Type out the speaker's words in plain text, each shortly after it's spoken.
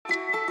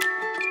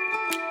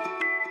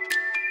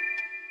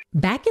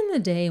Back in the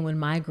day when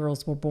my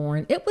girls were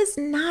born, it was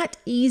not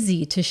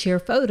easy to share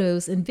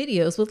photos and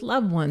videos with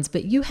loved ones,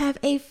 but you have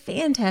a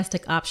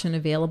fantastic option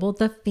available,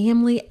 the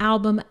Family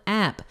Album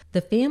app.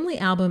 The Family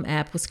Album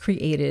app was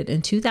created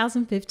in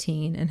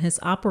 2015 and has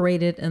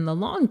operated in the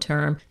long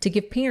term to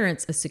give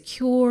parents a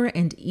secure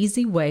and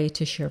easy way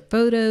to share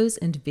photos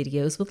and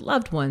videos with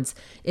loved ones.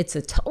 It's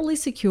a totally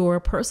secure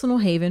personal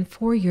haven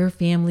for your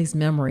family's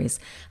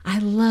memories. I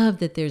love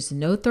that there's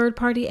no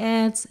third-party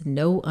ads,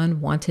 no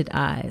unwanted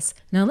eyes.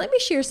 Now, let me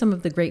share some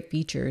of the great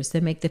features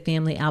that make the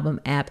Family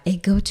Album app a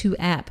go-to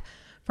app.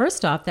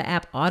 First off, the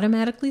app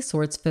automatically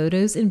sorts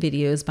photos and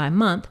videos by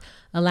month,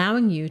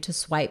 allowing you to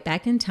swipe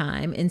back in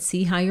time and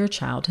see how your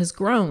child has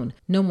grown.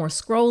 No more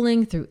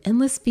scrolling through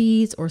endless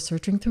feeds or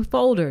searching through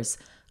folders.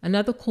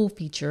 Another cool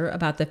feature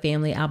about the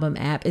Family Album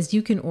app is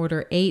you can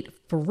order 8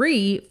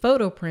 free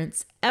photo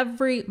prints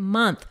every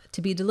month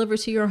to be delivered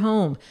to your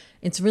home.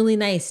 It's really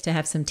nice to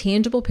have some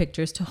tangible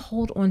pictures to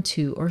hold on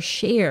to or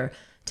share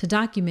to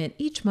document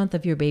each month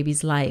of your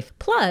baby's life.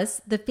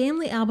 Plus, the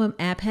Family Album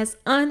app has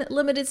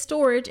unlimited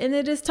storage and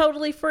it is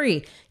totally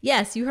free.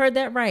 Yes, you heard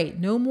that right.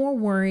 No more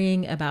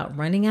worrying about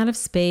running out of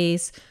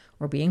space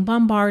or being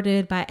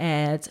bombarded by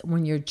ads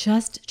when you're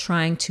just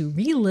trying to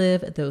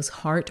relive those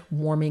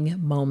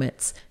heartwarming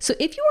moments. So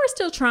if you are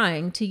still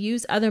trying to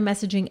use other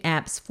messaging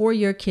apps for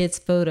your kids'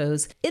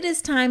 photos, it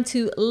is time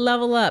to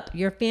level up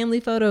your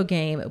family photo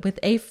game with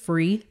a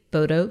free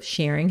photo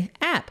sharing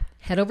app.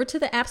 Head over to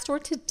the App Store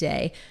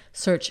today,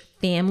 search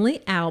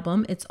Family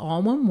Album, it's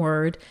all one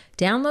word,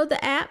 download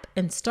the app,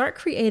 and start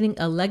creating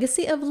a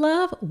legacy of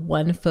love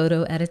one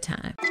photo at a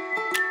time.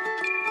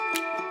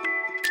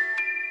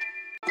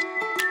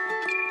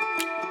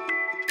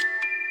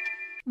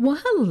 Well,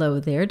 hello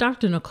there,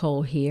 Dr.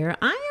 Nicole here.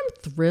 I am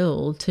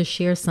thrilled to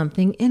share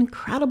something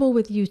incredible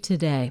with you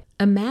today.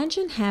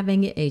 Imagine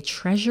having a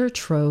treasure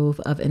trove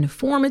of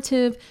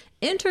informative,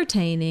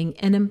 entertaining,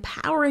 and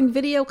empowering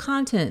video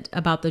content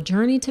about the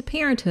journey to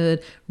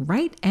parenthood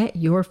right at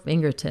your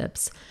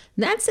fingertips.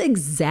 That's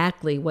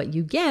exactly what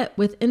you get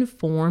with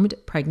Informed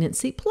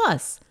Pregnancy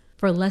Plus.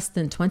 For less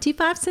than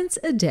 25 cents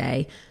a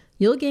day,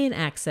 you'll gain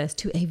access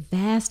to a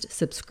vast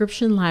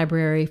subscription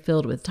library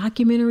filled with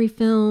documentary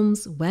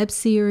films, web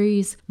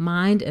series,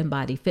 mind and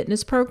body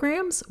fitness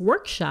programs,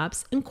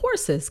 workshops, and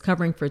courses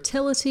covering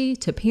fertility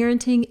to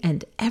parenting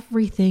and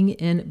everything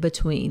in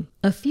between.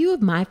 A few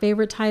of my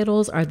favorite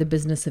titles are The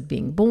Business of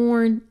Being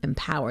Born,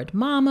 Empowered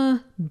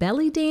Mama,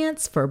 Belly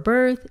Dance for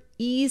Birth,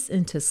 Ease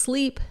into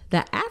Sleep,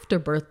 The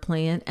Afterbirth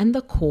Plan, and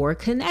The Core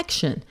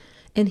Connection.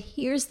 And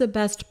here's the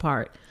best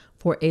part.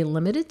 For a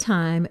limited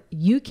time,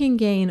 you can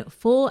gain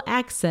full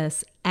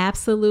access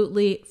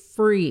absolutely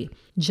free.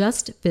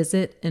 Just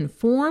visit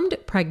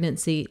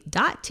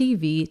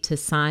informedpregnancy.tv to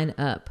sign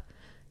up.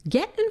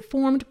 Get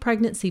Informed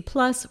Pregnancy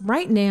Plus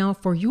right now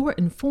for your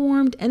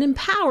informed and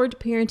empowered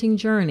parenting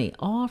journey,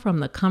 all from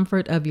the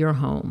comfort of your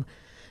home.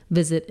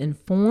 Visit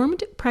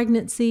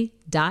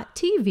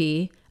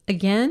informedpregnancy.tv.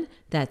 Again,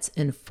 that's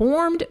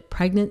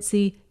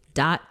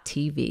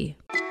informedpregnancy.tv.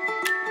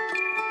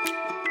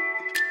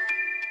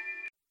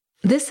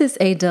 This is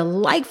a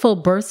delightful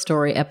birth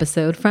story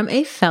episode from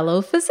a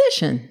fellow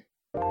physician.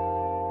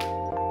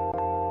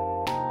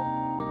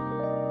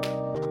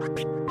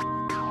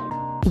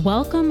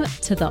 Welcome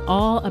to the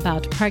All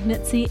About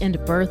Pregnancy and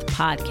Birth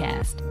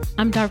podcast.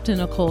 I'm Dr.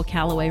 Nicole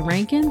Calloway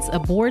Rankins, a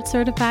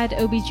board-certified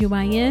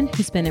OBGYN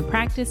who's been in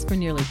practice for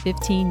nearly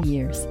 15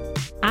 years.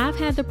 I've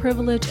had the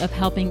privilege of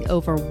helping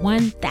over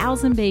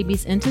 1,000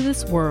 babies into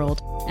this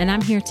world, and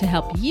I'm here to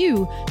help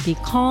you be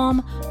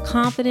calm,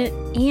 confident,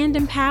 and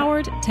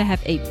empowered to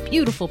have a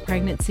beautiful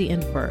pregnancy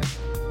and birth.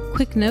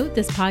 Quick note,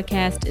 this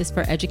podcast is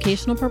for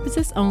educational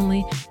purposes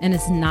only and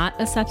is not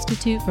a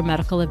substitute for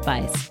medical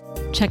advice.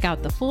 Check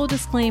out the full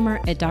disclaimer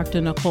at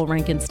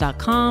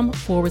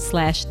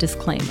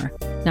drnicolerankins.com/disclaimer.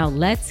 Now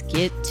let's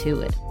get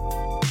to it.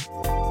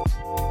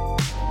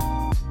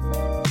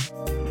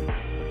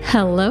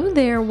 Hello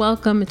there.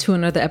 Welcome to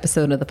another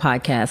episode of the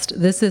podcast.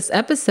 This is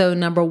episode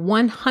number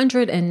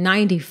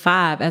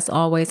 195. As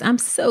always, I'm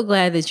so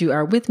glad that you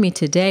are with me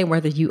today,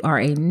 whether you are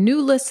a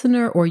new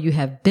listener or you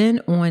have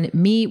been on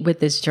me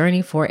with this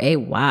journey for a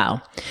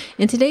while.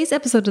 In today's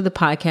episode of the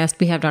podcast,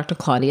 we have Dr.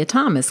 Claudia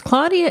Thomas.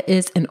 Claudia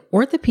is an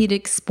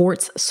orthopedic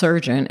sports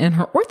surgeon, and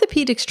her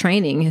orthopedics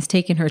training has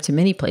taken her to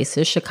many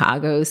places: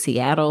 Chicago,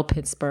 Seattle,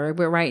 Pittsburgh,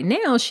 but right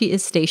now she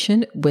is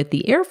stationed with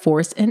the Air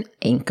Force in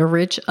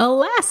Anchorage,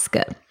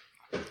 Alaska.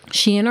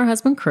 She and her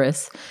husband,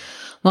 Chris,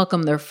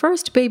 welcomed their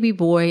first baby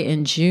boy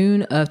in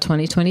June of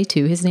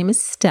 2022. His name is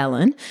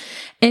Stellan,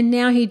 and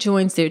now he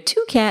joins their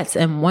 2 cats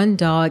and 1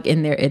 dog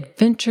in their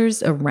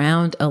adventures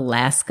around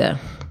Alaska.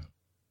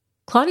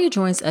 Claudia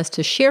joins us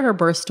to share her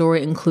birth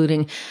story,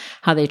 including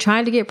how they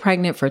tried to get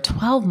pregnant for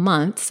 12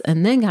 months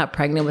and then got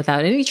pregnant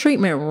without any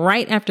treatment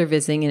right after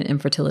visiting an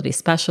infertility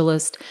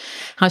specialist,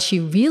 how she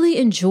really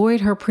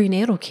enjoyed her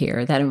prenatal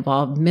care that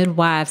involved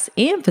midwives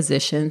and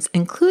physicians,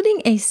 including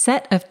a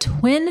set of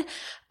twin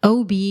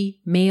OB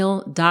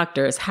male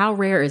doctors. How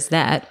rare is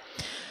that?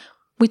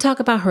 We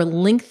talk about her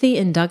lengthy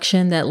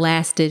induction that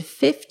lasted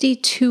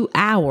 52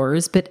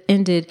 hours but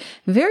ended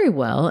very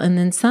well, and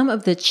then some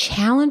of the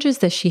challenges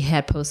that she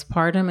had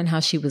postpartum and how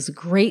she was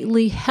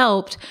greatly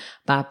helped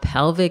by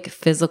pelvic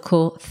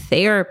physical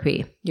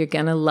therapy. You're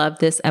going to love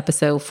this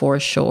episode for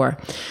sure.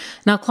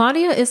 Now,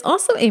 Claudia is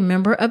also a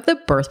member of the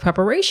birth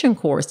preparation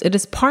course. It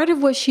is part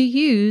of what she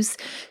used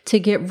to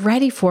get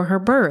ready for her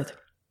birth.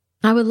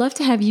 I would love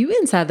to have you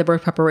inside the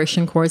birth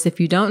preparation course. If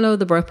you don't know,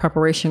 the birth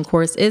preparation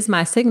course is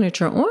my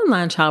signature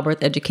online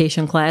childbirth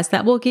education class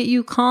that will get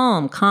you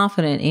calm,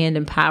 confident, and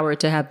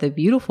empowered to have the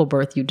beautiful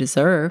birth you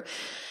deserve.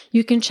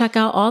 You can check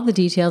out all the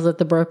details of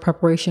the birth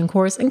preparation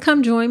course and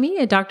come join me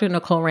at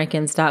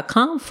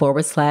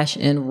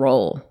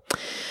drnicolerankins.com/enroll.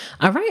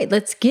 All right,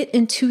 let's get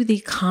into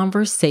the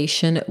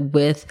conversation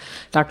with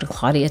Dr.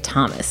 Claudia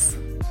Thomas.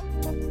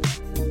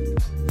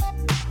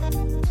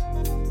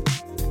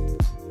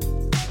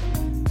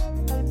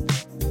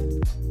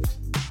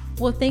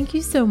 Well, thank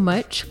you so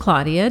much,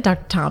 Claudia,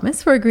 Dr.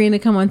 Thomas, for agreeing to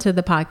come onto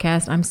the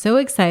podcast. I'm so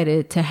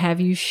excited to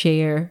have you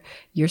share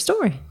your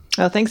story.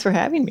 Oh, thanks for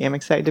having me. I'm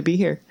excited to be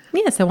here.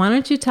 Yeah, so why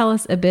don't you tell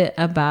us a bit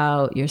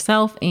about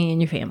yourself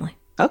and your family?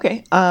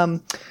 Okay.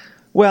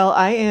 Well,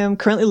 I am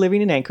currently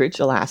living in Anchorage,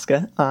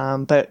 Alaska,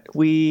 but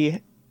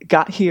we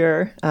got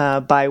here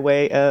by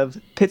way of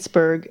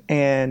Pittsburgh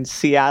and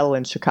Seattle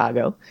and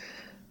Chicago.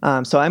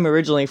 So I'm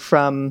originally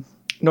from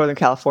Northern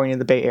California,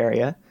 the Bay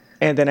Area.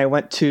 And then I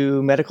went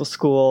to medical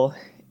school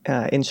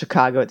in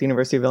Chicago at the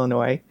University of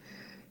Illinois.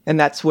 And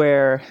that's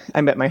where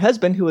I met my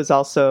husband, who was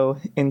also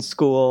in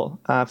school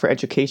for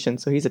education.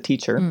 So he's a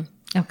teacher.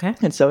 Okay.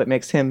 And so it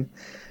makes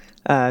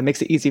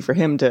it easy for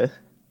him to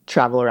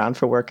travel around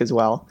for work as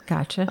well.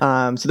 Gotcha.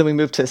 So then we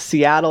moved to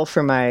Seattle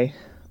for my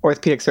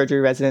orthopedic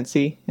surgery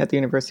residency at the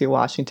University of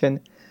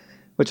Washington,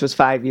 which was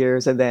 5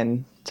 years. And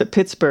then to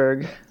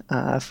Pittsburgh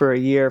for a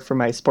year for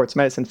my sports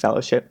medicine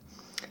fellowship.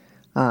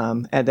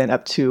 And then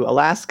up to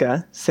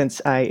Alaska,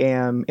 since I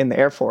am in the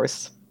Air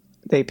Force.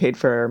 They paid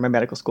for my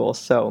medical school.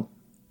 So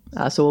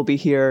we'll be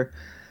here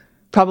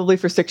probably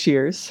for 6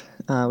 years.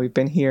 We've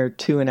been here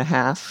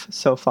 2.5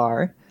 so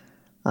far.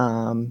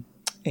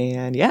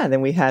 And yeah, then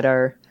we had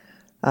our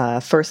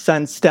first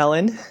son,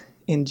 Stellan,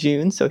 in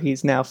June. So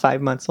he's now 5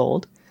 months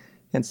old.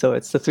 And so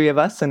it's the three of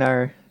us and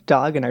our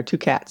dog and our 2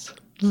 cats.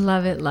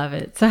 Love it. Love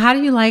it. So how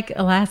do you like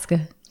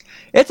Alaska?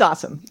 It's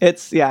awesome.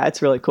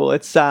 It's really cool.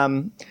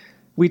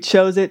 We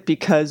chose it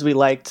because we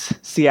liked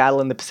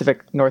Seattle and the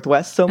Pacific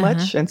Northwest so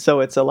much. And so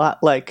it's a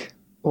lot like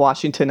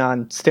Washington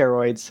on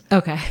steroids.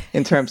 Okay.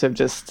 In terms of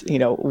just,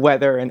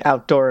 weather and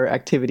outdoor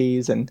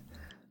activities. And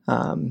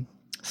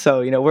so,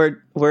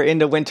 we're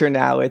into winter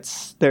now.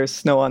 There's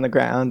snow on the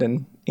ground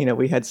and,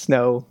 we had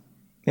snow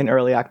in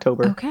early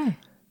October. Okay.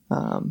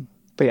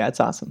 But yeah, it's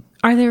awesome.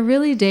 Are there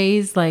really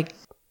days like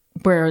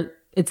where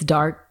it's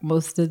dark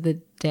most of the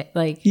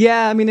day?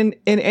 Yeah, I mean,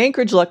 in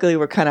Anchorage, luckily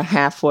we're kind of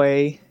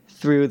halfway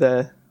through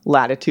the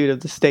latitude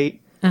of the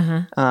state.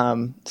 So,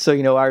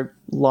 our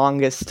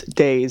longest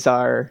days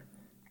are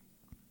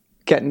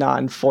getting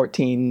on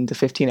 14 to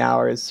 15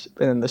 hours,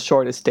 and then the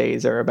shortest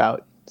days are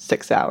about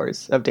 6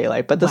 hours of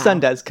daylight. But the sun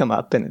does come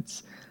up, and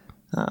it's,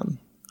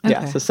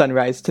 so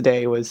sunrise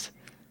today was,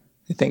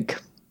 I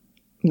think,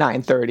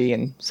 9:30,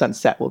 and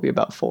sunset will be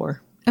about 4.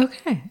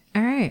 Okay.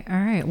 All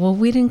right. Well,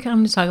 we didn't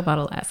come to talk about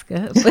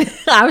Alaska, but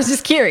I was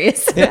just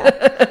curious. Yeah.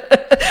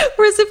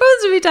 We're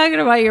supposed to be talking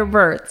about your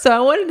birth. So I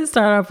wanted to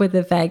start off with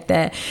the fact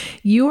that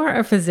you are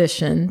a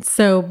physician.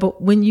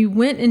 But when you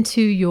went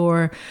into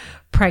your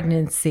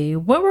pregnancy,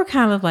 what were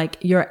kind of like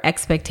your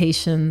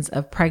expectations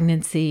of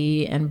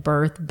pregnancy and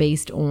birth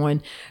based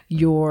on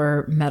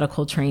your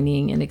medical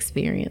training and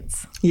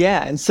experience?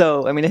 Yeah. And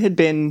so, I mean, it had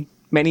been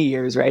many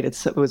years, right?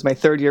 It was my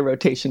 3rd year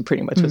rotation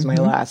pretty much was my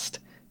last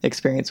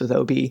experience with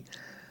OB.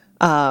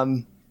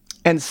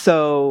 And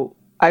so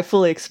I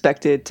fully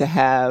expected to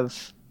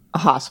have a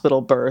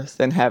hospital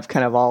birth and have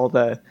kind of all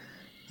the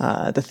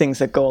things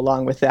that go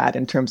along with that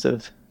in terms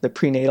of the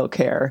prenatal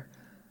care.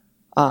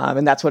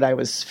 And that's what I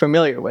was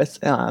familiar with.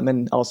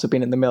 And also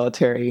being in the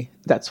military,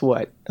 that's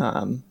what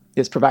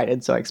is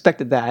provided. So I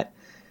expected that.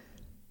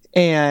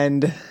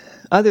 And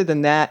other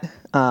than that,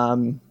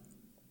 I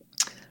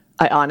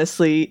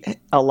honestly,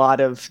 a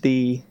lot of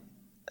the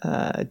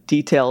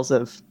details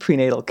of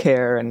prenatal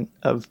care and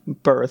of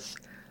birth,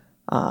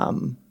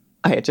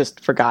 I had just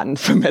forgotten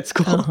from med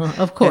school.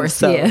 Of course,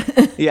 so,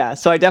 yeah.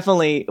 So I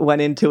definitely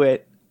went into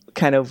it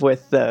kind of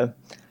with the,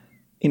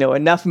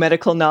 enough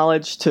medical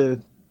knowledge to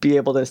be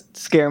able to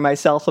scare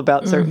myself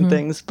about certain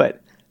things,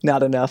 but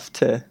not enough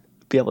to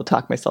be able to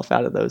talk myself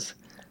out of those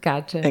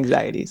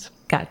anxieties.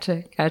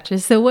 Gotcha.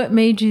 So what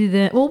made you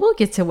then, well, we'll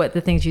get to what the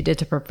things you did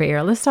to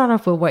prepare. Let's start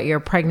off with what your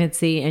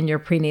pregnancy and your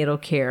prenatal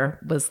care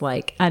was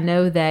like. I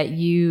know that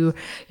you're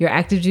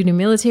active duty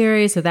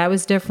military, so that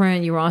was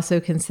different. You were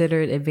also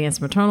considered advanced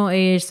maternal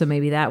age, so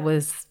maybe that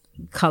was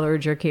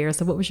colored your care.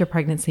 So what was your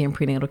pregnancy and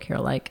prenatal care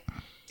like?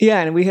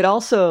 Yeah, and we had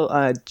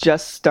also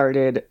just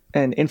started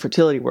an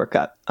infertility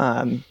workup.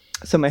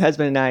 So my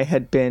husband and I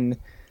had been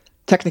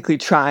technically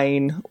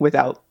trying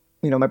without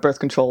my birth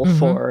control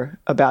for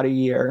about a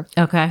year.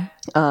 Okay.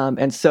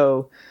 And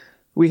so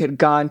we had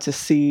gone to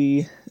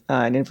see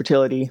an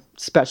infertility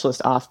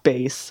specialist off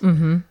base.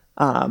 And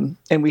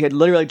we had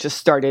literally just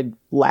started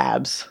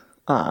labs,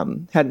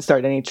 hadn't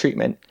started any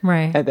treatment.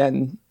 Right. And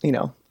then,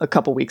 a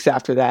couple weeks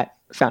after that,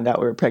 found out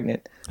we were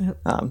pregnant.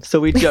 So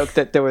we joked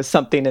that there was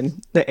something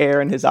in the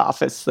air in his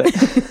office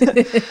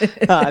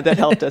that, that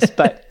helped us.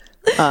 But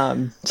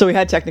so we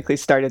had technically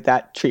started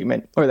that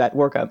treatment or that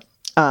workup.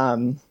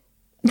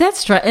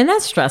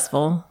 That's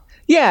stressful.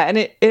 Yeah. And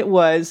it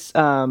was,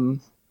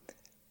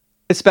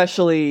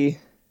 especially,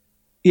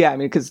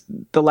 because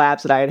the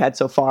labs that I had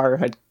so far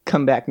had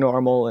come back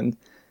normal. And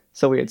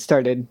so we had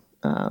started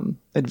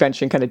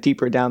adventuring kind of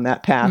deeper down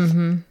that path.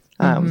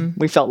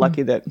 We felt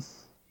lucky that,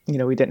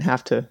 we didn't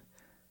have to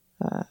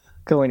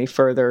go any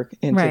further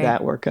into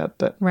that workup.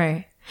 But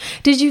right.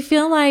 Did you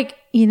feel like,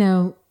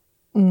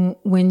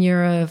 when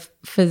you're a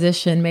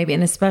physician, maybe,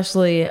 and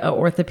especially an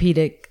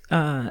orthopedic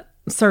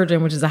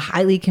surgeon, which is a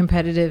highly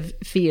competitive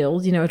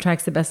field,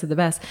 attracts the best of the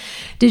best.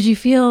 Did you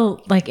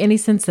feel like any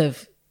sense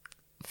of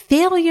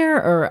failure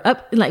or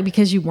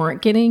because you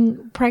weren't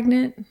getting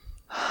pregnant?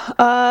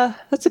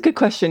 That's a good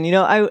question.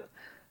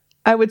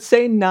 I would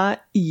say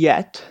not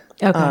yet.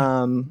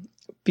 Okay.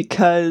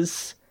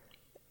 Because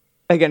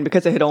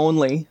it had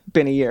only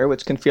been a year,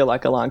 which can feel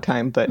like a long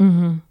time, but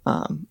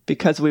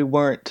because we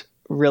weren't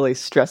really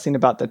stressing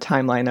about the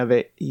timeline of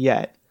it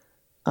yet,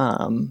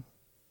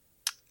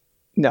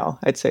 no,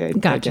 I'd say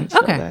I didn't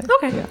feel that.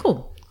 Okay. Yeah.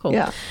 Cool.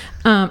 Yeah.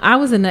 I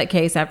was a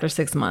nutcase after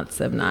 6 months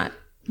of not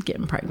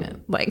getting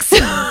pregnant. I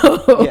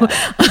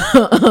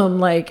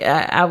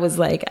was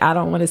like, I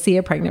don't want to see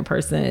a pregnant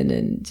person,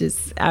 and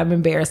just, I'm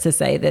embarrassed to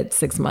say that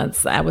 6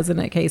 months I was a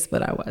nutcase,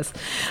 but I was.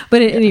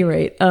 But at any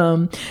rate,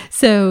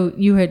 so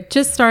you had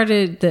just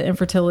started the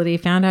infertility,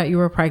 found out you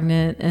were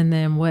pregnant, and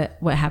then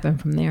what happened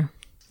from there?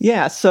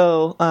 Yeah.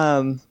 So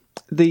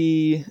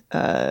the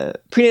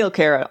prenatal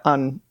care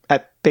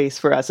at base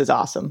for us is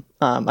awesome.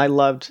 I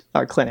loved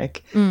our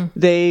clinic.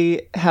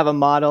 They have a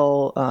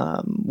model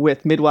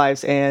with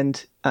midwives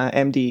and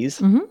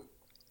MDs,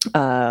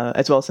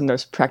 as well as some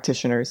nurse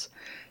practitioners.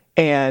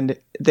 And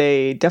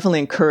they definitely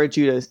encourage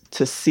you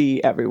to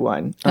see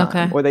everyone.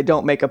 Or they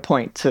don't make a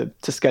point to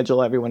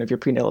schedule every one of your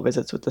prenatal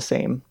visits with the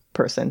same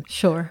person.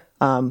 Sure.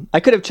 I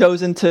could have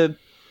chosen to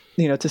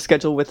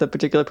schedule with a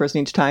particular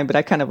person each time, but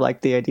I kind of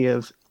like the idea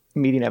of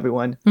meeting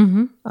everyone.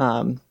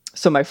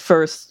 So my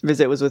first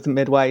visit was with a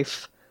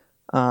midwife.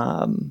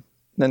 Then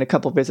a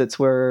couple visits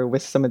were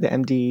with some of the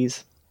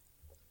MDs.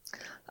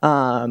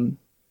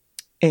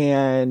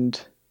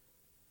 And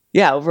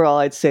yeah, overall,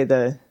 I'd say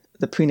the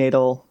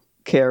prenatal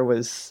care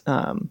was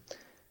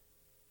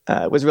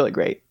really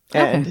great.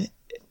 Okay. And,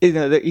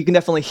 you can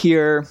definitely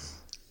hear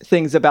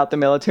things about the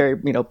military,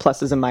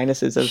 pluses and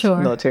minuses of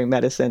military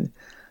medicine.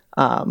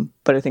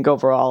 But I think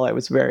overall I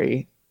was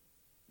very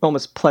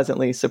almost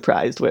pleasantly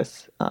surprised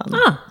with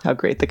how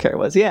great the care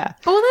was. Yeah.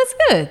 Oh, that's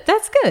good.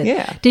 That's good.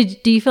 Yeah. Do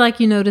you feel like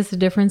you noticed a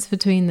difference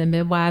between the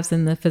midwives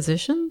and the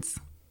physicians?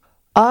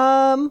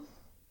 I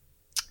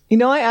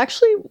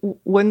actually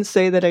wouldn't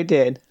say that I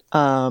did.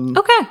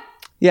 Okay.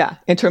 Yeah.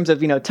 In terms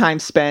of, time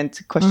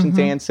spent, questions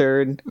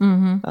answered,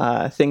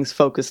 things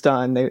focused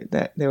on, they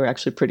were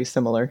actually pretty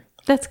similar.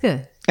 That's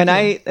good. And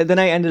then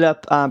I ended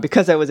up,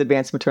 because I was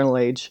advanced maternal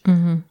age,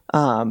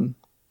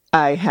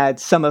 I had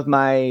some of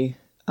my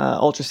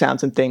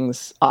ultrasounds and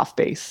things off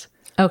base.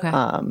 Okay.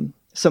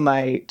 So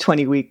my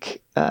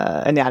 20-week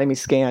anatomy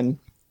scan,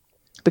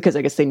 because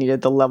I guess they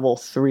needed the level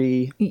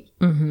 3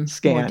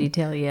 scan. More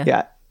detail, yeah.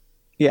 Yeah.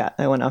 Yeah,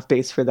 I went off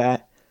base for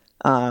that.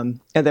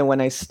 And then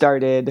when I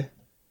started,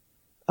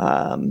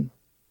 I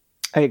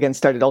again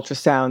started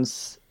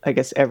ultrasounds, I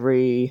guess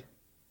every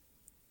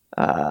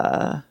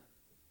 4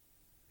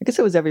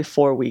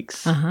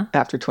 weeks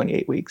after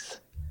 28 weeks.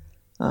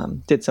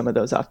 Did some of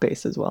those off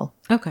base as well.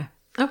 Okay.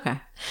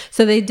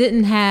 So they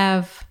didn't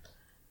have,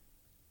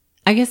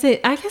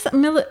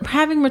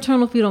 having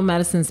maternal fetal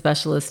medicine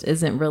specialist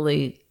isn't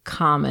really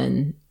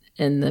common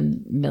in the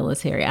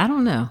military. I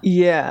don't know.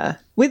 Yeah.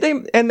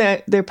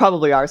 There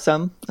probably are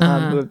some who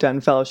have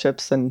done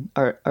fellowships and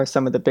are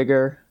some of the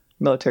bigger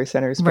military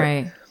centers. But,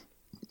 right.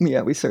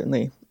 Yeah, we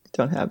certainly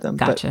don't have them.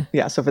 Gotcha. But,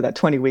 yeah, so for that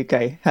 20-week,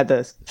 I had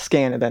the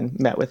scan and then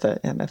met with a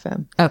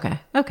MFM. Okay.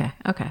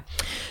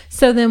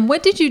 So then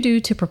what did you do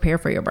to prepare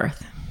for your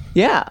birth?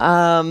 Yeah.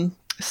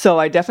 So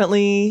I started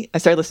listening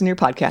to your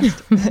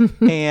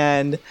podcast.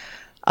 And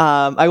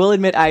I will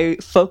admit I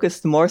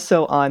focused more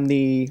so on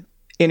the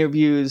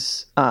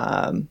interviews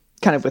kind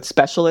of with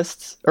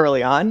specialists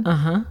early on.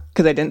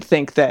 Because I didn't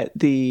think that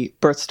the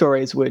birth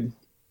stories would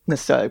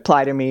necessarily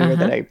apply to me or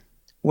that I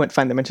wouldn't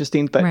find them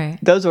interesting. But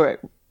those were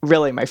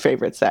really my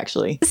favorites,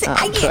 actually.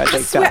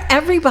 I swear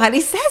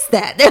everybody says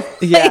that.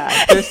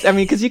 Yeah.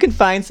 Because you can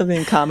find something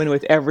in common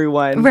with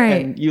everyone.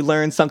 Right. And you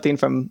learn something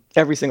from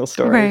every single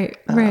story.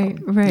 Right.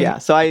 Yeah.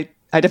 So I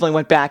definitely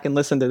went back and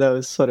listened to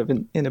those sort of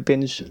in a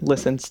binge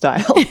listen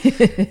style.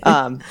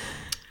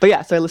 But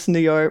yeah, so I listened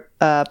to your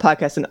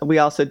podcast, and we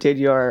also did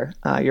your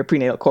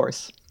prenatal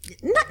course.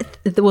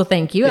 Well,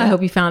 thank you. I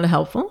hope you found it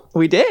helpful.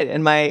 We did.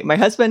 And my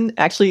husband,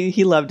 actually,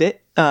 he loved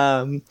it.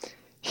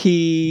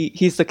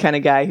 He's the kind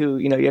of guy who,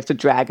 you have to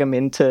drag him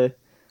into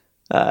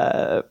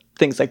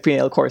things like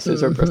prenatal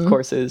courses or birth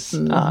courses,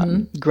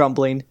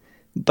 grumbling.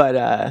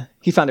 But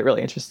he found it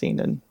really interesting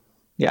and,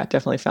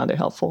 definitely found it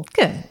helpful.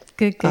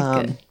 Good.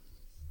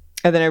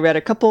 And then I read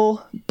a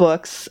couple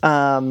books.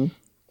 I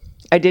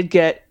did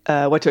get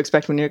What to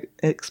Expect When You're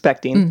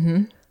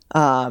Expecting,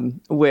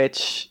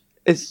 which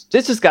it's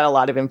just got a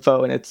lot of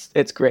info, and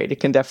it's great. It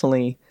can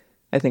definitely,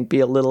 I think, be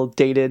a little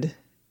dated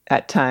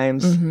at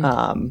times,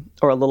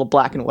 or a little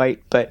black and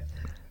white, but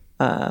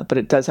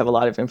it does have a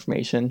lot of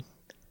information.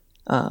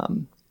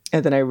 And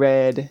then I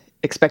read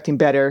Expecting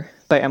Better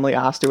by Emily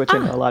Oster, which I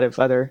know a lot of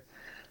other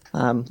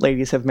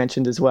ladies have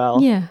mentioned as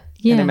well. Yeah.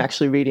 And I'm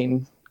actually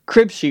reading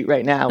Crib Sheet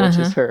right now, which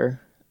is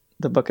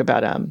the book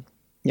about I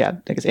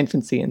guess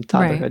infancy and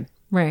toddlerhood.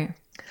 Right.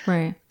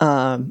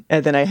 And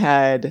then I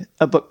had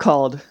a book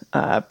called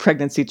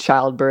Pregnancy,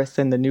 Childbirth,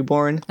 and the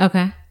Newborn.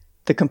 Okay.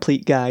 The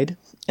Complete Guide,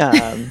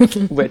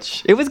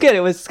 which it was good.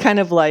 It was kind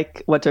of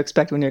like What to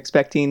Expect When You're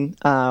Expecting,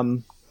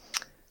 but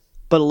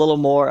a little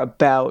more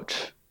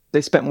about,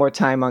 they spent more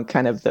time on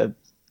kind of the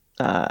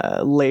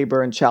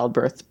labor and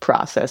childbirth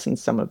process and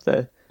some of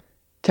the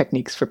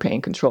techniques for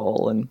pain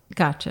control and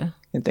Gotcha.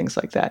 And things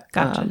like that.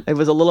 Gotcha. It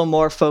was a little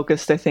more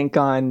focused, I think,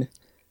 on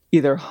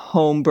either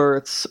home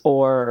births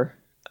or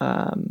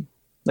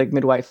like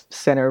midwife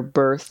center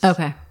births.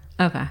 Okay.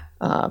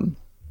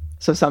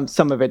 So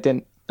some of it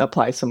didn't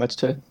apply so much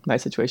to my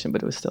situation,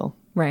 but it was still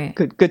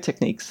good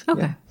techniques.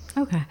 Okay.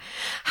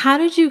 How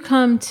did you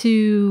come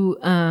to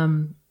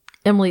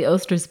Emily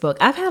Oster's book?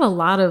 I've had a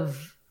lot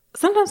of,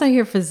 sometimes I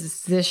hear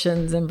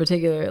physicians in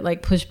particular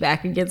like push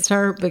back against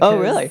her because, oh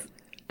really?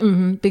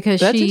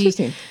 Because that's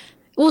interesting.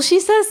 Well, she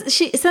says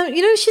she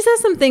says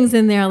some things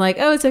in there like,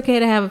 oh, it's okay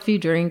to have a few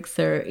drinks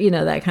or,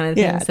 that kind of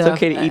thing. Yeah, it's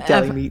okay to eat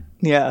deli meat.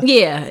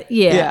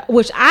 Yeah.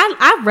 Which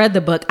I've read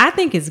the book. I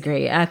think it's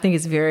great. I think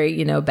it's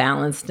very,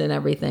 balanced and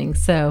everything.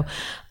 So,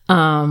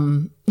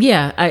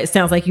 it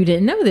sounds like you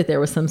didn't know that there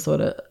was some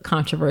sort of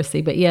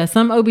controversy. But yeah,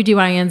 some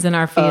OBGYNs in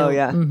our field. Oh,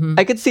 yeah.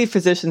 I could see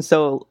physicians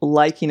so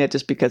liking it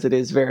just because it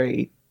is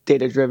very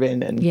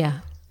data-driven and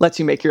lets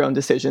you make your own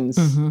decisions,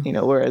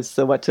 whereas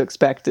the What to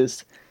Expect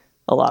is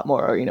a lot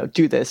more,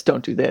 do this,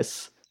 don't do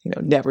this,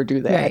 never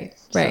do that.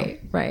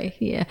 Right.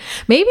 Yeah.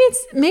 Maybe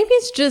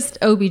it's just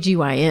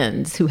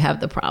OBGYNs who have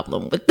the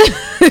problem with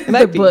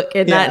the book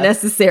and not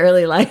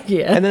necessarily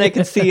And then I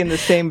can see in the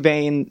same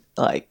vein,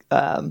 like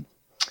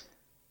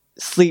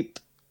sleep,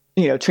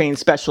 trained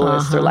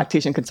specialists or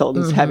lactation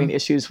consultants having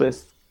issues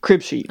with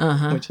Crib Sheet,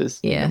 which is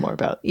more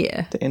about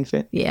the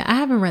infant. Yeah. I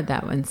haven't read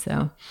that one.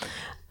 So,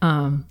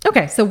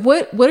 okay. So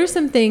what are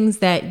some things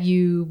that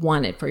you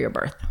wanted for your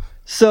birth?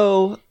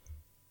 So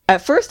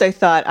at first I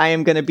thought I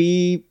am going to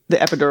be the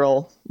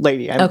epidural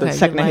lady. The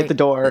second I hit the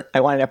door,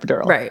 I want an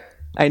epidural. Right.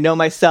 I know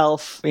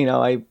myself,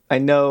 I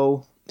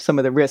know some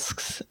of the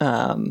risks,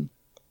 and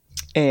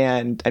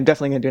I'm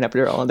definitely going to do an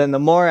epidural. And then the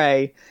more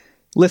I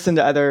listened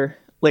to other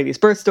ladies'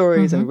 birth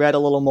stories and read a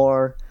little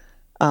more,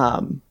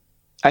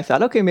 I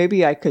thought, okay,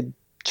 maybe I could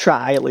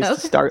try at least to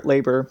start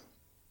labor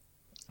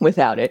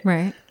without it.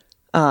 Right.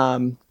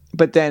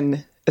 But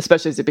then,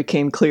 especially as it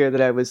became clear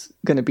that I was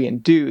going to be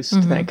induced,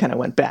 then I kind of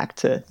went back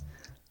to,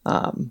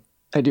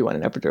 I do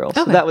want an epidural.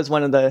 So that was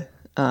one of the,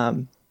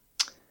 one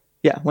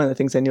of the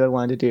things I knew I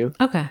wanted to do.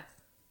 Okay.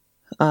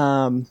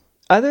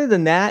 Other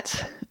than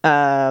that,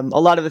 a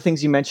lot of the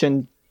things you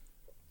mentioned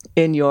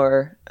in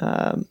your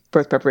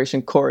birth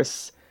preparation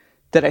course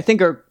that I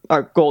think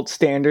are gold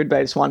standard, but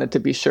I just wanted to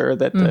be sure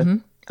that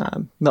the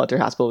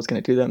military hospital was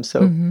going to do them.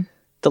 So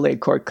delayed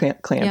cord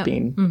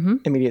clamping,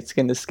 immediate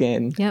skin to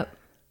skin. Yep.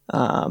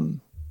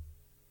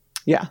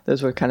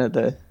 Those were kind of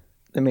the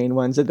main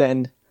ones. And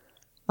then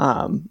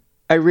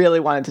I really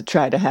wanted to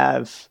try to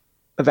have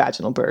a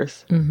vaginal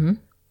birth.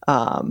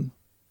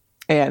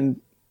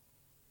 And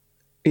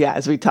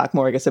as we talk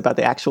more, I guess, about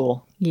the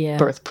actual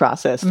birth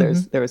process, there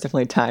was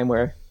definitely a time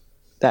where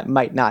that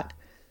might not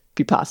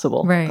be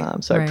possible.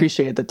 Right. So I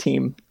appreciated the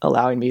team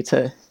allowing me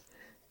to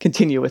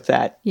continue with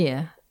that.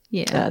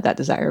 That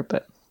desire.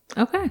 But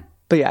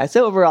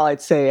so overall,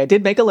 I'd say I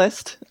did make a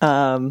list,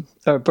 a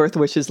birth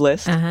wishes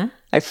list.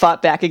 I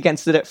fought back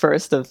against it at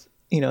first of,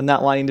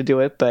 not wanting to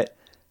do it, but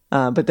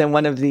then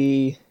one of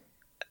the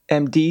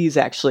MDs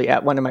actually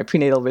at one of my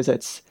prenatal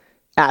visits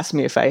asked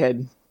me if I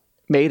had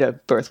made a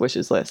birth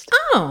wishes list.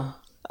 Oh.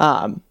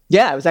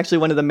 It was actually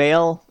one of the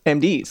male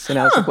MDs, and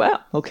I was like, wow,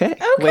 okay.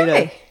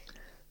 Way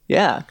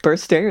to, birth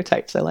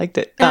stereotypes. I liked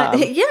it.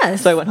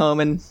 Yes. So I went home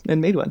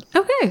and made one.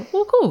 Okay.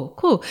 Well,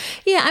 cool.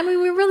 Yeah. I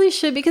mean, we really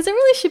should, because it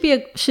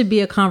really should be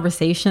a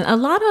conversation. A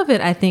lot of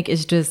it, I think,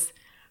 is just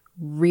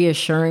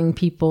reassuring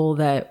people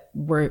that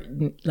we're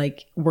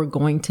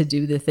going to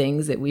do the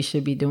things that we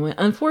should be doing.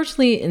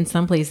 Unfortunately, in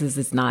some places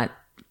it's not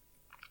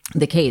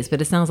the case, but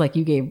it sounds like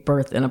you gave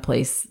birth in a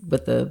place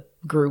with a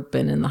group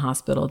and in the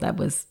hospital. That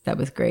was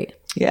great.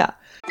 Yeah.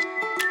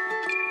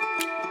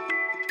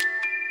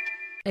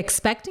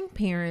 Expecting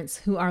parents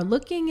who are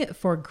looking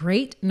for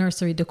great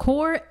nursery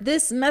decor,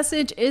 this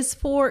message is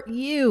for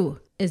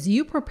you. As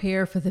you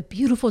prepare for the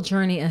beautiful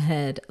journey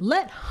ahead,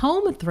 let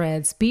Home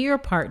Threads be your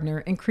partner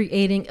in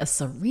creating a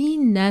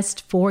serene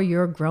nest for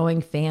your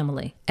growing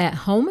family. At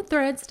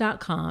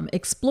homethreads.com,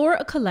 explore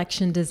a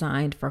collection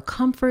designed for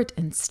comfort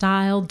and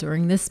style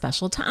during this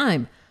special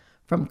time.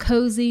 From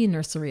cozy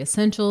nursery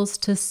essentials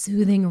to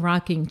soothing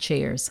rocking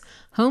chairs,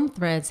 Home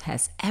Threads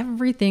has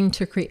everything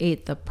to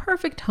create the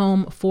perfect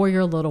home for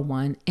your little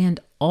one, and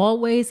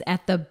always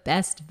at the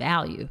best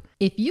value.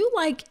 If you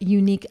like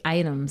unique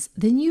items,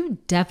 then you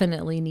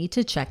definitely need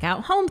to check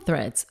out Home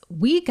Threads.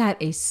 We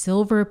got a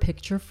silver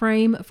picture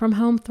frame from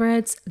Home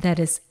Threads that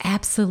is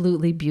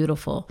absolutely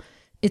beautiful.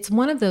 It's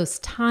one of those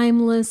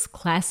timeless,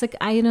 classic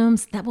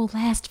items that will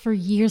last for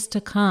years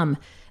to come,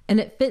 and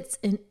it fits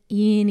in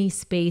any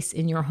space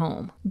in your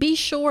home. Be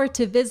sure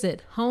to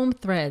visit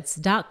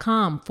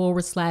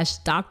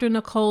homethreads.com/Dr.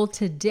 Nicole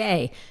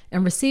today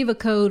and receive a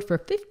code for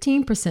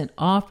 15%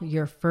 off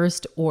your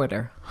first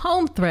order.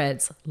 Home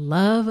Threads,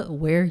 love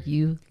where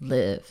you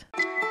live.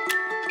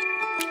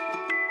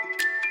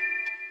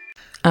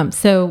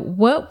 So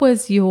what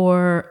was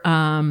your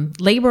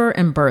labor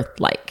and birth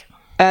like?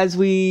 As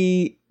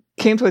we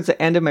came towards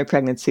the end of my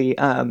pregnancy,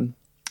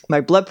 my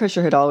blood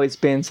pressure had always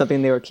been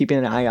something they were keeping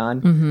an eye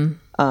on. Mm-hmm.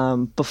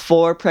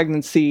 Before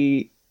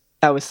pregnancy,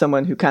 I was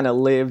someone who kind of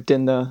lived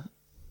in the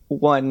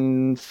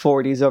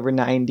 140s over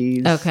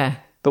 90s, Okay.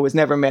 but was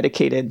never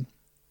medicated.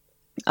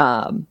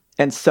 And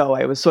so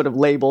I was sort of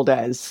labeled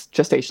as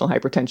gestational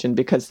hypertension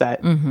because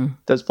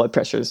those blood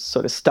pressures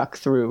sort of stuck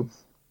through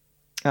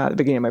the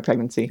beginning of my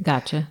pregnancy.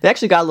 Gotcha. They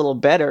actually got a little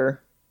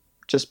better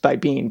just by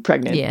being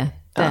pregnant. Yeah,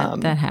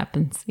 that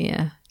happens.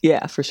 Yeah.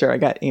 Yeah, for sure. I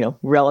got,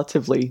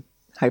 relatively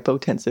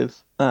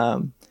hypotensive.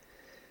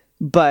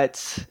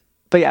 But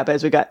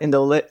as we got into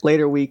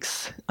later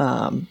weeks,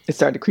 it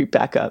started to creep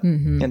back up.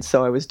 Mm-hmm. And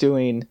so I was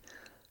doing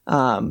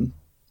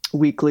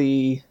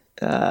weekly,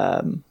 is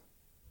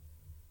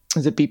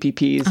it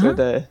BPPs or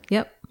the...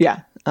 Yep.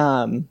 Yeah.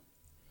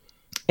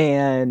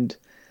 And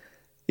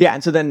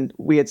so then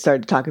we had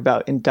started to talk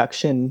about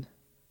induction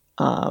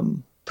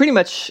pretty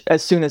much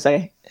as soon as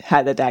I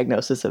had the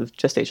diagnosis of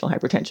gestational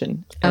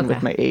hypertension and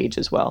with my age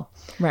as well.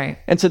 Right.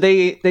 And so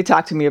they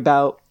talked to me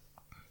about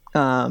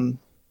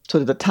sort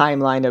of the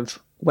timeline of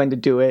when to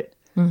do it,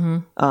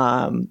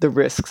 the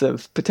risks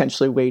of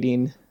potentially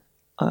waiting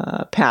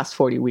past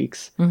 40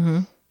 weeks. Mm-hmm.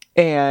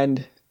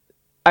 And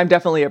I'm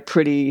definitely a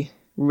pretty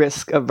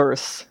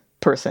risk-averse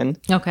person.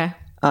 Okay.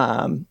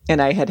 And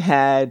I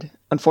had,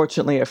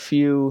 unfortunately, a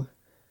few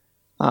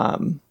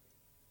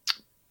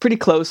pretty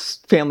close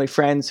family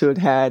friends who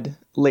had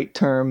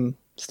late-term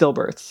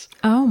stillbirths.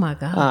 Oh, my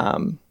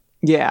God.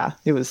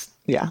 It's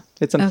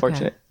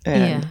unfortunate.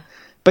 Okay.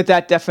 But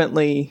that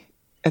definitely,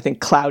 I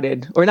think, but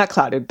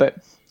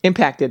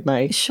impacted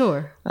my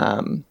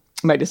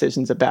my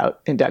decisions about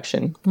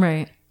induction.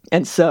 Right.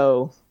 And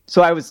so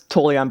I was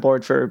totally on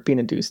board for being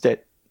induced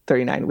at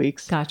 39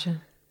 weeks.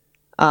 Gotcha.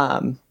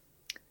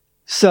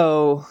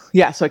 So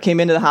I came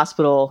into the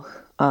hospital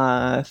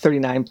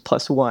 39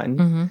 plus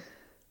 1.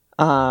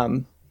 Mm-hmm.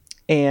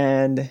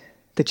 And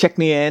they checked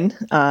me in.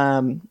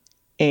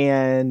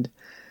 And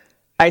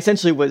I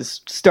essentially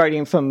was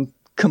starting from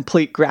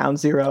complete ground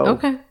zero.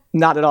 Okay.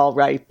 Not at all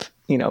ripe,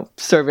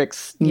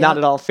 cervix, not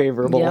at all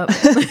favorable. Yep.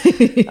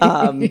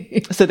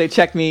 So they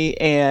checked me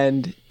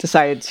and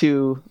decided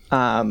to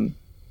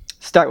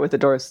start with a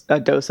dose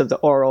of the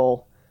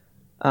oral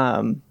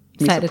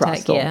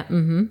misoprostol. Yeah.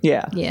 Mm-hmm.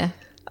 Yeah.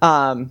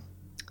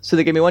 So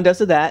they gave me one dose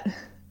of that.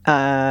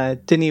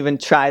 Didn't even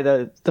try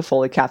the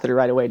Foley catheter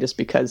right away just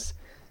because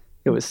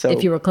it was so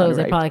if you were close,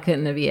 unripe. I probably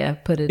couldn't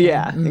have put it in.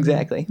 Yeah,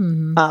 exactly.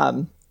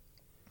 Mm-hmm.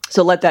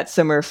 So let that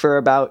simmer for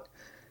about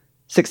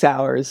 6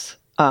 hours.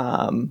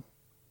 And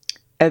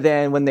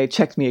then when they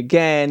checked me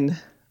again,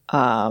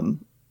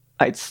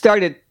 I'd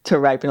started to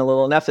ripen a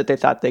little enough that they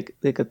thought they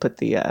could put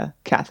the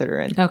catheter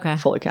in. Okay.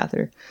 Foley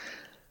catheter.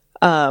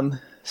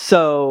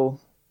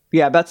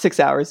 About 6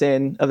 hours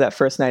in of that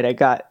first night, I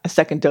got a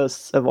second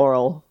dose of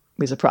oral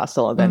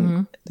misoprostol, and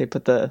then they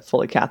put the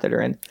Foley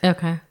catheter in.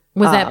 Okay.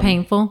 Was that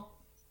painful?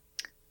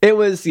 It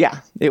was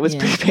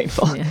pretty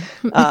painful. Yeah.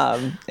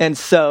 And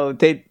so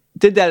they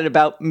did that at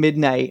about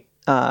midnight.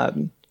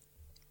 And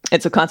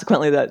so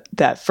consequently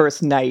that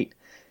first night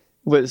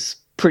was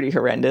pretty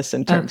horrendous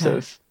in terms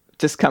of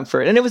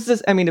discomfort. And it was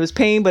it was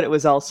pain, but it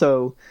was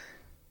also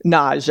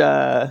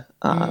nausea,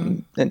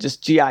 and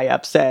just GI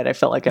upset. I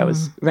felt like I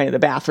was running to the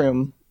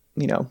bathroom,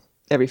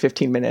 every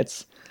 15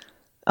 minutes.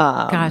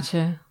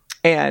 Gotcha.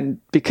 And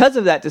because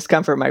of that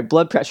discomfort, my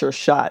blood pressure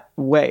shot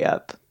way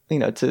up,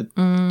 to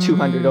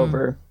 200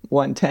 over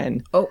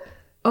 110. Oh.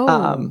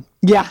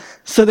 Yeah.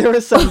 So there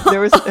was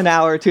an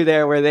hour or two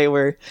there where they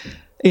were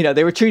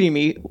treating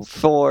me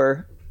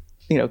for,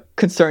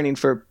 concerning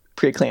for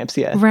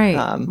preeclampsia. Right.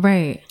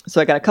 Right.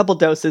 So I got a couple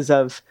doses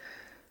of,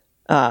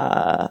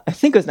 I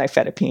think it was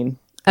nifedipine.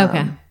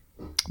 Okay.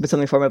 But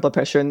something for my blood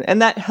pressure.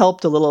 And that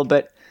helped a little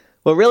bit.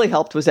 What really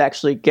helped was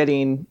actually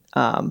getting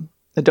a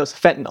dose of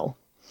fentanyl.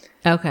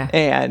 Okay.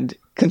 and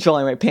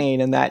controlling my pain,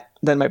 and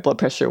then my blood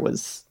pressure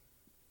was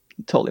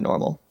totally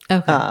normal.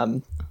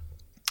 Okay.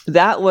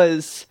 That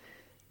was,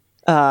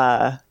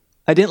 I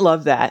didn't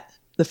love that,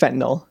 the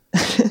fentanyl.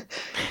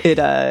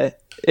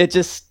 It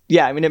just,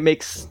 yeah, I mean, it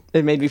made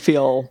me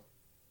feel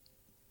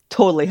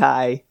totally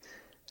high,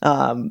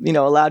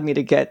 allowed me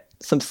to get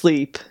some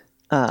sleep,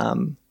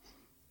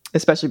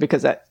 especially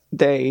because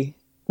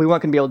we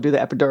weren't going to be able to do the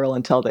epidural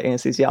until the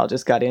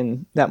anesthesiologist got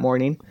in that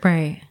morning.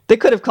 Right. They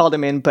could have called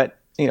him in, but,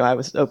 I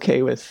was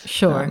okay with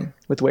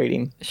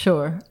waiting.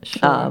 Sure.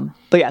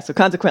 But yeah, so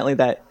consequently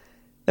the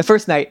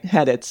first night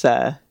had its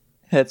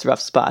rough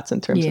spots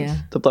in terms of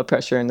the blood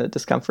pressure and the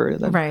discomfort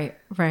of the, right.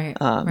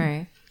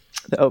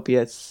 the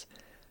opiates.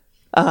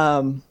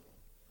 But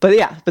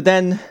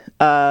then,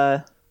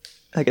 I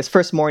guess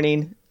first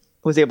morning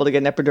was able to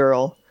get an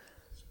epidural.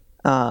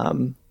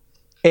 And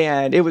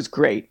it was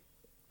great.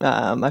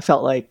 I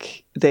felt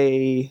like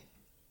I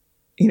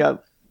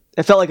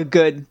felt like a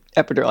good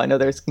epidural. I know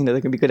there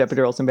can be good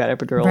epidurals and bad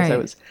epidurals. Right. I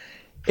was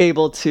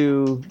able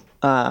to,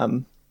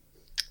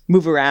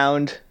 move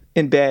around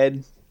in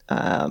bed.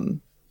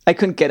 I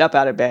couldn't get up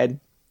out of bed.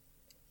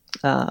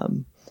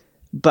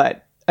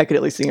 But I could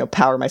at least,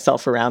 power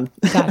myself around,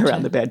 Gotcha.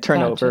 around the bed,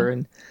 turn over,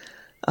 and,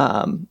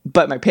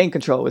 but my pain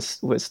control was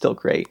still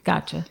great.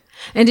 Gotcha.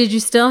 And did you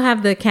still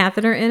have the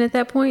catheter in at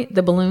that point,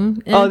 the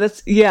balloon in? Oh,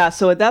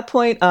 so at that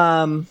point,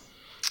 I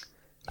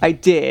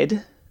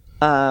did.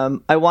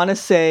 I want to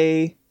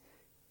say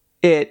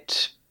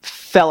it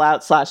fell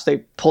out / they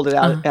pulled it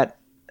out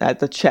at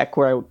the check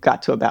where I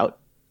got to about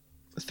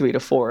 3 to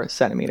 4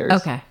 centimeters.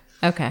 Okay.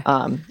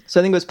 So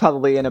I think it was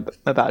probably in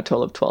about a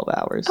total of 12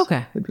 hours.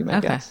 Okay. Would be my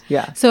guess.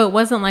 Yeah. So it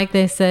wasn't like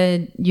they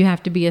said you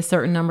have to be a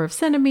certain number of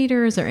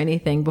centimeters or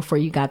anything before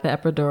you got the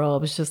epidural.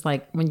 It was just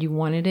like when you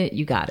wanted it,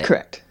 you got it.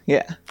 Correct.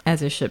 Yeah.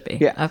 As it should be.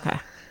 Yeah. Okay.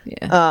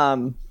 Yeah.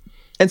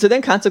 And so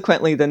then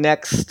consequently the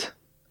next,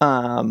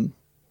 I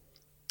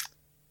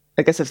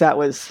guess if that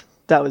was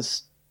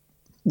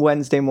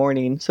Wednesday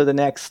morning. So the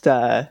next,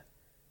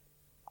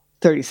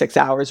 36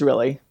 hours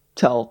really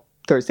till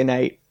Thursday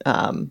night.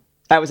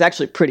 I was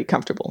actually pretty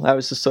comfortable. I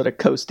was just sort of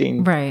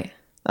coasting. Right.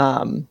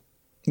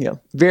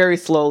 Very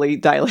slowly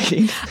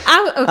dilating.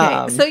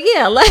 So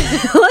yeah,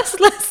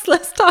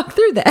 let's talk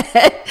through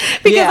that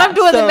because I'm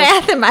doing the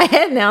math in my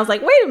head now. I was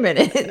like, wait a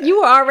minute,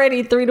 you were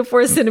already 3 to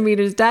 4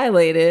 centimeters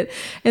dilated,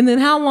 and then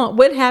how long?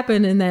 What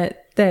happened in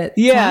that?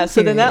 Yeah.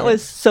 So then that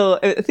was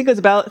I think it was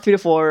about 3 to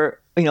 4.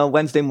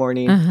 Wednesday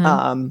morning,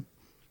 and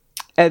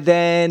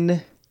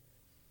then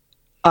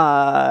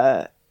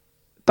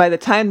by the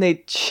time they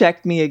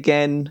checked me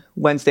again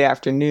Wednesday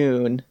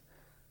afternoon,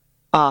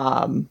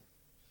 so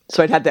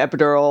I'd had the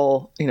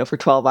epidural, for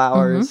 12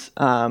 hours.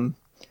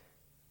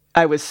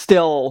 I was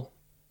still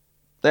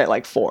at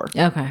like 4.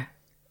 Okay.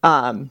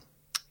 And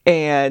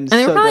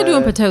they were probably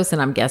doing Pitocin,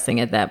 I'm guessing,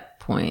 at that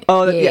point.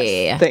 Oh,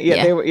 yes.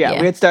 They were. Yeah,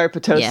 we had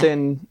started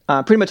Pitocin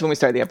pretty much when we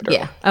started the epidural.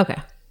 Yeah. Okay.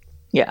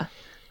 Yeah.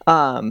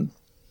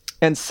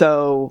 And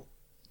so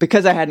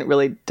because I hadn't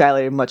really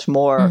dilated much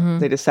more,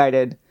 we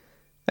decided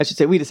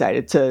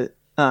to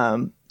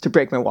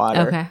break my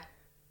water. Okay.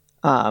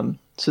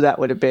 So that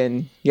would have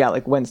been,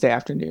 like Wednesday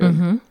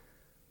afternoon.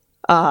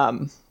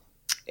 And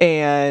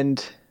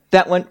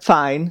that went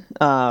fine.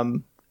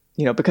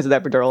 Because of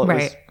that epidural, it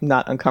was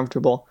not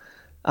uncomfortable.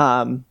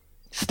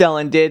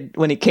 Stellan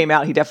when he came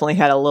out, he definitely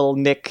had a little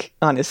nick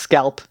on his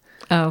scalp.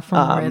 Oh,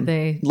 from where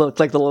they looked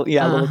like the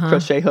little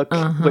crochet hook,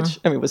 which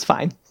was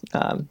fine.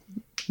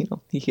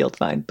 He healed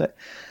fine, but,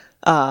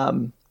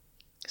 so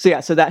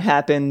that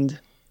happened,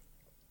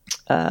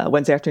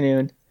 Wednesday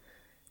afternoon,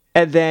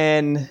 and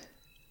then,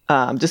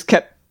 just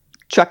kept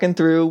trucking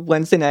through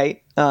Wednesday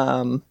night.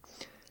 I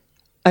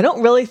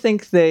don't really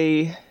think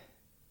they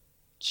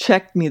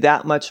checked me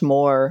that much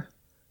more,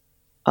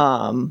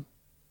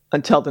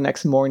 until the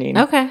next morning.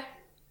 Okay.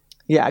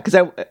 Yeah. Cause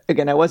I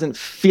wasn't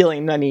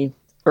feeling any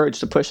urge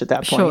to push at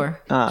that point.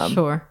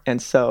 Sure.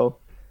 And so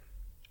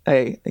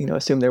I,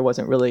 assumed there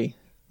wasn't really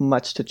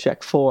much to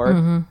check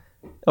for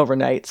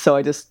overnight. So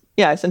I just,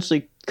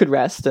 essentially could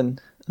rest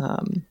and,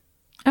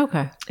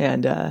 okay.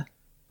 And,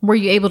 were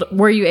you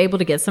able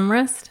to get some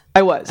rest?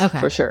 I was,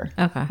 for sure.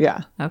 Okay.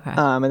 Yeah. Okay.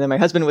 And then my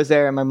husband was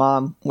there and my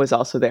mom was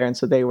also there. And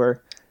so they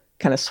were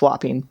kind of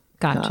swapping.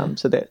 Gotcha.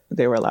 So that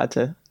they were allowed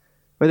to,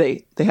 or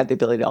they had the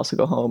ability to also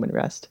go home and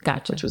rest.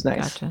 Gotcha. Which was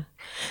nice. Gotcha.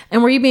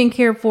 And were you being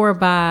cared for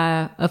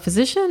by a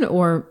physician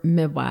or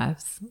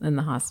midwives in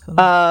the hospital?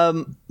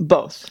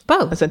 Both.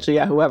 Both. Essentially,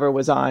 yeah. Whoever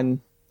was on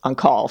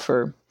call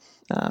for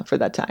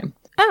that time.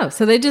 Oh,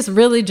 so they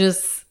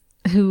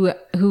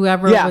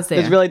whoever was there.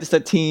 It was really just a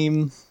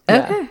team.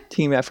 Okay.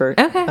 Team effort.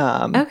 Okay.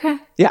 Okay.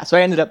 Yeah. So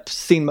I ended up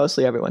seeing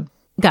mostly everyone.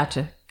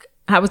 Gotcha.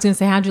 I was going to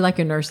say, how'd you like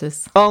your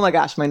nurses? Oh my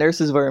gosh, my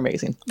nurses were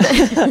amazing.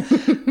 There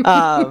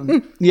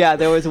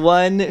was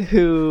one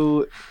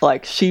who,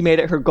 she made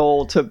it her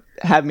goal to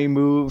have me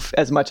move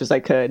as much as I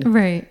could.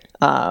 Right.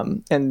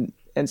 And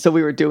so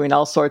we were doing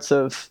all sorts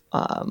of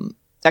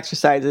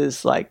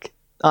exercises, like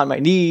on my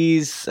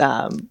knees,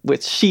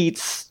 with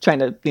sheets, trying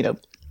to,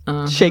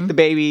 shake the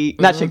baby,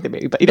 not shake the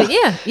baby, but, you know,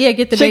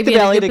 get the shake baby the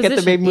belly in a to good get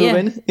the position. baby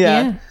moving.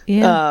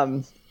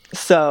 Yeah.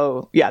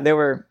 So yeah, they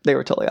were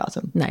totally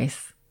awesome.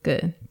 Nice.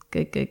 Good.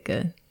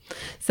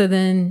 So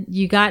then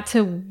you got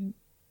to,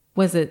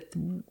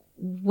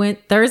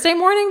 went Thursday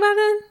morning by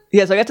then?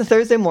 Yeah, so I got to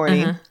Thursday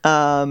morning.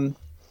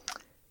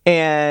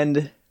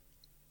 And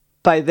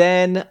by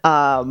then,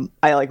 I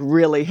like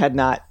really had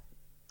not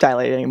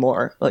dilated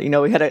anymore. You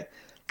know, we had a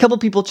couple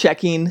people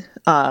checking.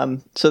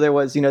 So there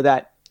was, you know,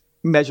 that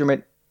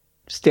measurement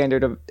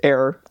standard of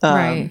error.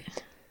 Right.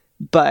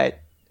 But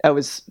I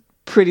was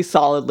pretty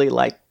solidly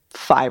like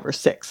 5 or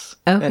 6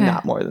 and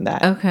not more than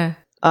that. Okay.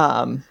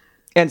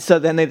 And so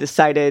then they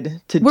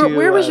decided to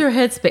Where was your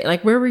headspace?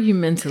 Like, where were you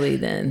mentally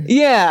then?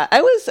 Yeah,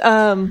 I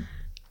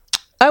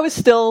was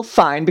still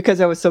fine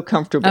because I was so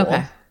comfortable.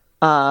 Okay.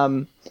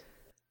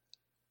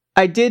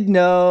 I did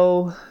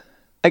know,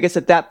 I guess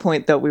at that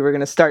point, that we were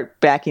going to start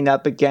backing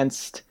up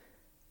against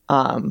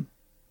the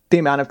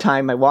amount of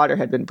time my water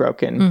had been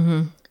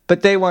broken.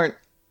 But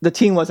the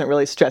team wasn't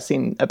really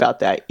stressing about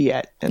that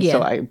yet. And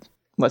so I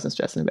wasn't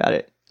stressing about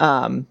it.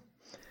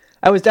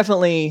 I was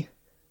definitely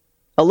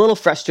a little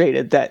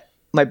frustrated that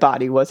my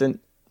body wasn't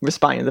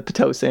responding to the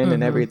Pitocin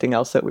and everything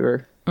else that we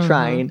were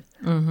trying.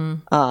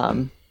 And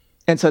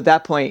so at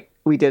that point,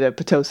 we did a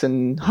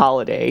Pitocin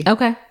holiday.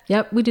 Okay.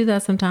 Yep. We do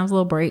that sometimes, a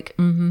little break.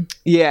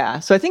 Yeah.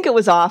 So I think it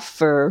was off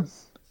for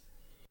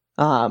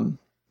what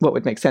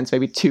would make sense,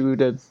 maybe 2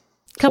 to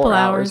 4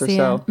 hours or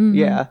so.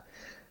 Yeah.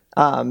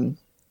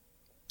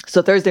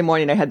 So Thursday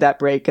morning I had that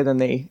break, and then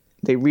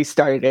they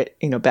restarted it,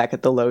 you know, back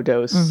at the low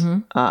dose,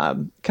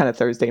 kind of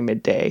Thursday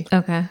midday.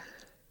 Okay.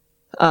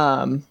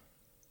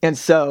 And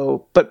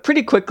so, but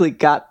pretty quickly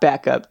got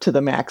back up to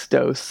the max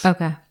dose.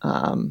 Okay.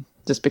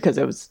 Just because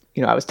it was,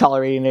 you know, I was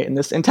tolerating it, and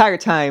this entire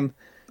time,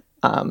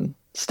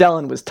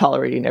 Stellan was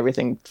tolerating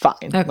everything fine.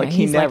 Okay. Like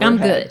he He's never like, I'm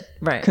had good.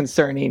 Right.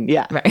 concerning.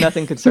 Yeah. Right.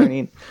 Nothing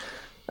concerning.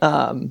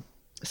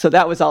 So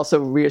that was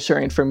also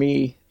reassuring for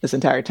me this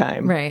entire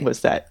time. Right.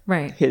 Was that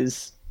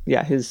his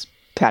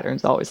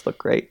patterns always look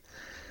great.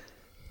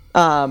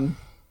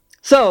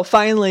 So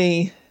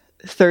finally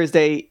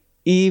Thursday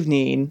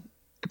evening,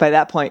 by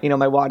that point, you know,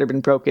 my water had been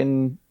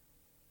broken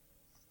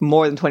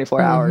more than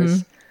 24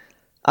 hours.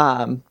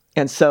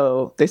 And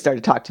so they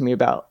started to talk to me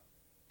about,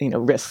 you know,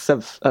 risks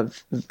of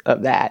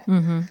that.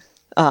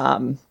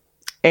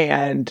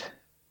 And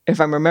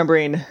if I'm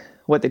remembering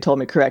what they told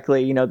me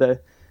correctly, you know, the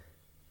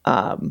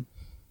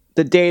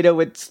data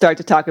would start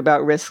to talk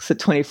about risks at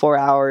 24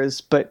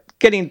 hours, but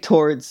getting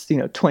towards, you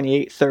know,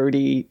 28,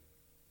 30,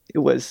 it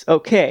was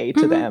okay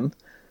to them.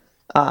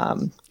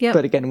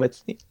 But again,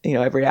 with, you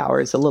know, every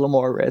hour is a little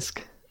more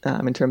risk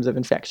in terms of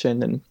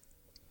infection.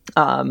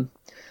 And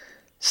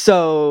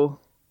so,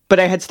 but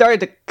I had started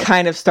to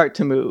kind of start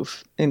to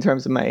move in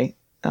terms of my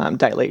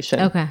dilation.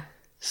 Okay.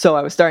 So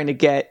I was starting to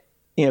get,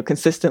 you know,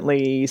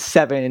 consistently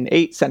 7,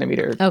 8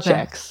 centimeter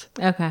checks.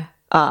 Okay.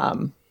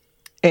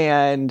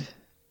 And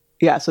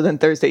yeah, so then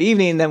Thursday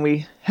evening, then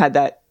we had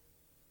that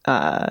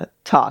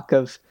talk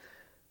of,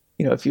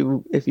 you know, if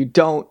you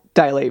don't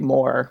dilate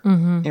more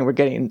and we're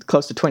getting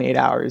close to 28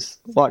 hours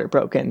water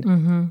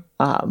broken,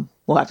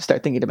 we'll have to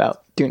start thinking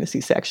about doing a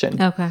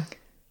C-section. Okay.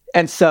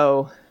 And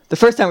so the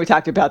first time we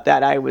talked about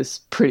that, I was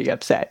pretty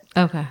upset.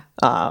 Okay.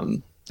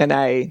 And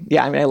I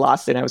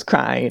lost it and I was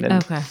crying.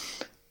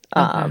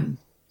 And,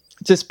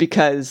 just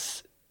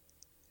because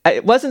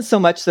it wasn't so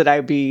much that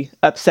I'd be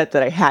upset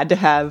that I had to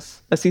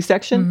have a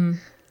C-section,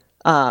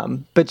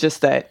 but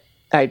just that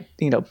I'd,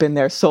 you know, been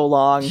there so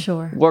long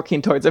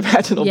working towards a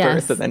vaginal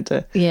birth, and then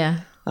to,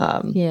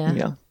 you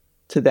know,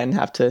 to then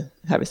have to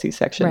have a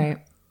C-section.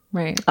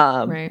 Right.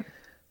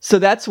 So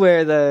that's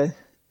where the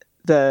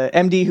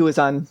MD who was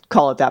on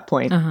call at that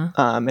point,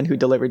 and who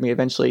delivered me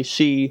eventually,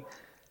 she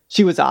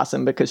was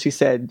awesome because she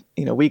said,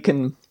 you know, we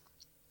can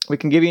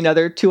give you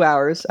another 2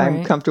 hours.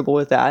 I'm comfortable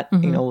with that.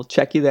 You know, we'll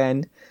check you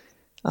then.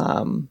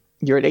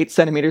 You're at 8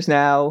 centimeters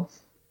now.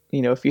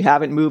 You know, if you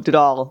haven't moved at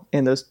all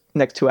in those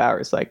next 2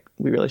 hours, like,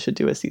 we really should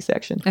do a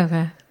C-section.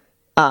 Okay.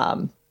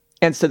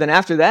 And so then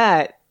after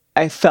that,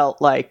 I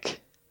felt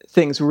like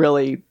things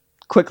really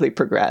quickly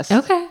progressed.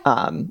 Okay.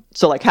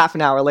 So like half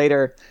an hour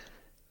later,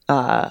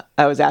 I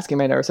was asking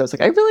my nurse, I was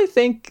like, I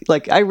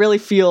really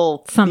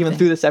feel something. Even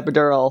through this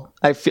epidural,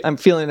 I'm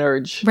feeling an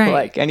urge.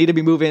 Like, I need to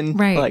be moving.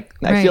 Like,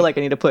 I feel like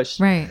I need to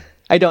push.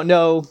 I don't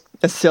know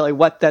necessarily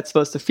what that's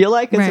supposed to feel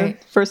like as a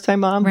first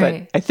time mom,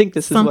 but I think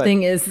this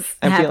something is is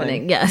I'm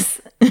happening. feeling.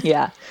 Yes.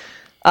 Yeah.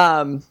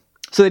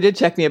 So they did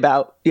check me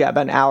about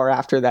an hour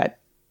after that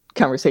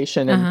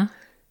conversation, and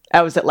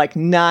I was at like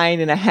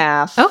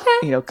 9.5. Okay.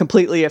 You know,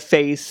 completely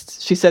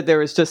effaced. She said there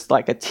was just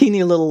like a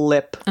teeny little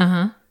lip.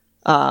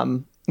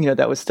 You know,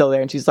 that was still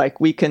there, and she's like,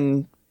 we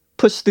can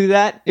push through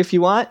that if you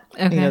want.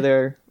 Okay. You know,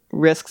 there are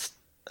risks.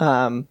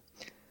 I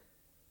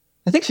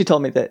think she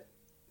told me that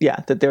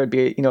there would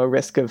be, you know, a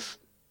risk of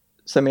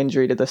some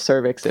injury to the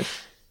cervix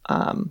if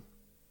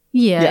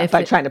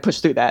by trying to push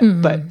through that.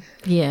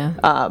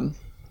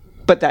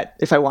 But that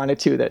if I wanted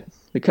to, that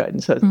we could.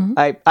 And so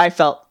I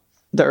felt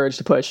the urge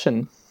to push,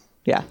 and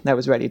I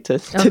was ready to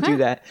do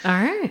that. All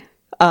right.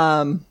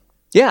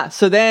 Yeah.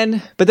 So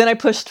but then I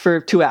pushed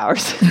for 2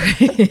 hours.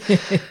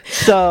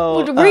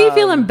 So were you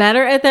feeling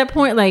better at that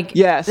point? Like,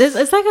 yes,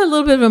 it's like a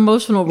little bit of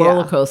emotional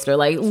roller coaster.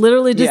 Like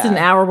literally just an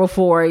hour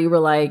before you were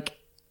like,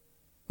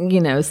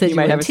 said you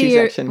might have a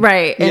C-section.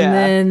 Right. And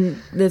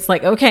then it's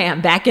like, okay,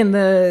 I'm back in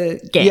the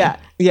game.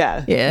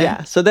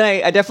 Yeah. So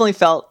then I definitely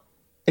felt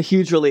a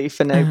huge relief,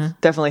 and I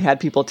definitely had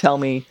people tell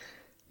me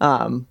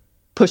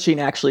pushing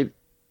actually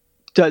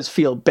does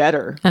feel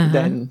better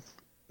than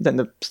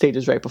the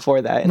stages right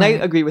before that. And I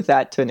agree with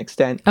that to an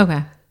extent.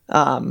 Okay.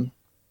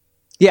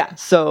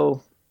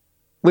 So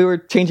we were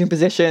changing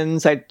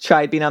positions. I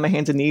tried being on my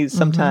hands and knees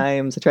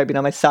sometimes. I tried being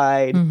on my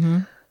side.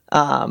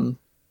 But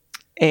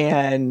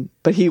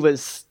he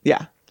was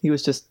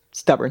just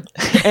stubborn.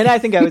 And I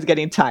think I was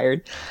getting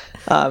tired.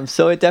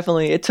 So it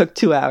took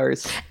 2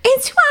 hours.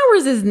 And 2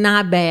 hours is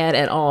not bad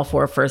at all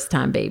for a first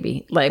time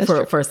baby. Like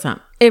a first time.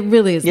 It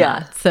really is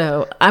not.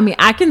 So, I mean,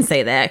 I can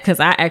say that because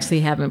I actually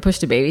haven't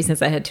pushed a baby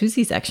since I had 2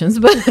 C-sections,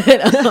 but in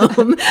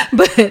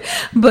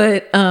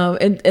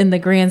the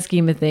grand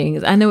scheme of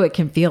things, I know it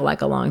can feel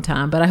like a long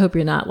time, but I hope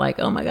you're not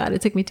like, oh my God,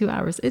 it took me 2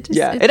 hours. It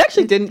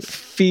actually didn't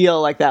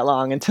feel like that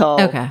long until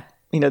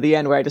the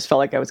end, where I just felt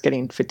like I was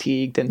getting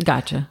fatigued. And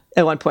gotcha.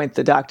 At one point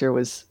the doctor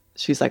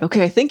she's like,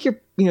 okay, I think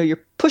you're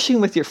pushing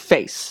with your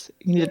face.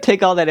 You need to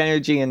take all that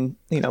energy and,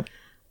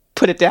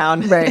 put it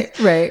down right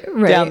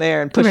down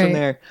there and push from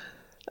there.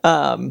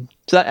 So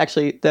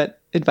that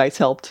advice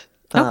helped.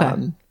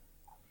 Okay.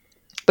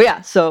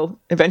 But so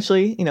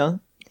eventually,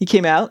 he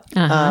came out.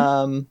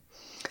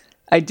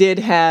 I did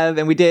have,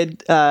 and we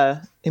did,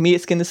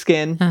 immediate skin to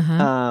skin.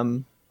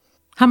 How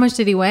much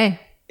did he weigh?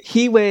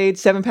 He weighed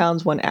 7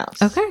 pounds, 1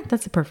 ounce. Okay.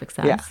 That's a perfect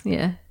size.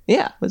 Yeah.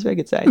 Yeah. It was a very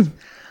good size.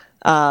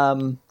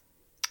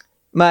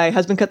 My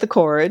husband cut the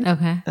cord.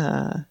 Okay.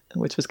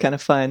 Which was kind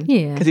of fun.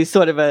 Yeah. Because he's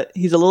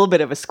a little bit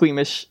of a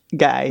squeamish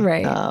guy.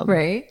 Right.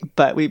 Right.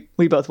 But we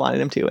both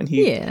wanted him to, and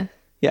he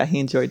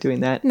enjoyed doing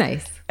that.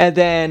 Nice. And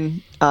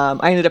then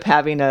I ended up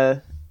having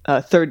a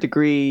 3rd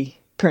degree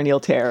perineal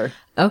tear.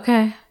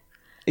 Okay.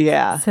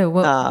 Yeah. So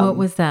what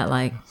was that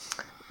like?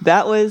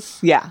 That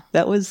was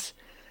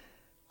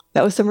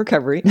some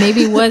recovery.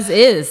 Maybe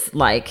is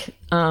like.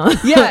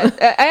 Yeah.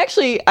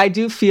 I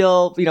do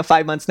feel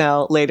 5 months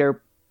now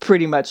later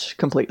pretty much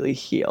completely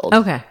healed.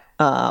 Okay.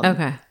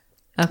 Okay.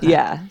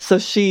 Yeah. So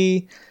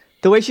the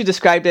way she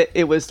described it,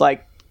 it was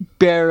like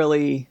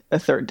barely a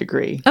 3rd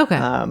degree. Okay.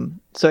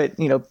 So it,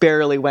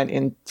 barely went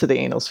into the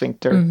anal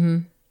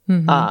sphincter.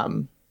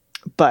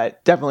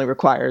 But definitely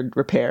required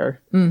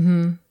repair.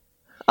 And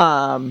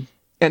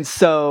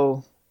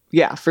so,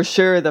 for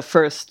sure, the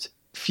first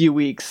few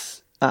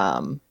weeks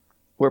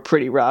were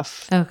pretty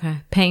rough. Okay.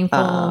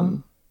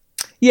 Painful.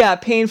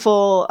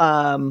 Painful.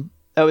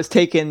 I was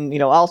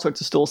taking, all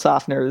sorts of stool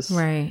softeners.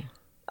 Right.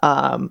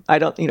 I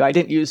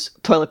didn't use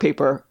toilet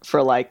paper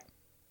for like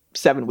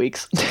 7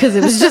 weeks because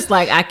it was just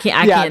like I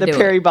can't do it. The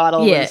Perry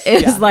bottle. Yeah,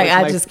 it's like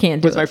I just can't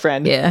do it. Was my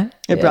friend. Yeah,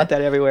 it brought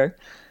that everywhere.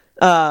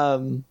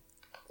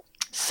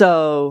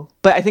 So,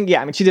 but I think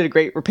she did a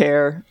great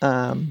repair.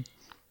 And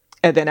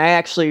then I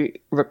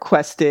actually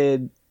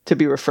requested to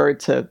be referred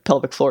to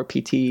pelvic floor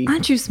PT.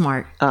 Aren't you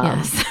smart?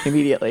 Yes,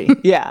 immediately.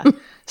 Yeah.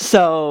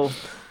 So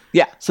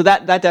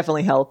that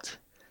definitely helped.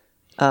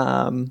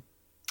 And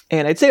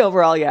I'd say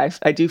overall,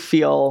 I do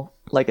feel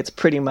like it's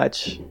pretty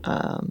much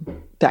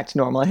back to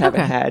normal. I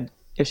haven't had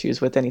issues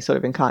with any sort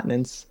of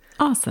incontinence.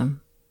 Awesome.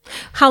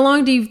 How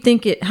long do you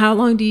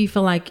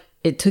feel like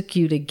it took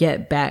you to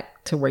get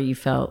back to where you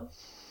felt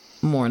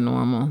more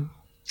normal?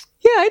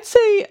 Yeah, I'd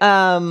say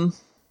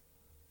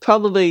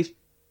probably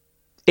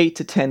 8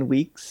 to 10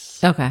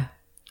 weeks. Okay.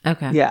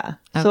 Yeah.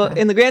 Okay. So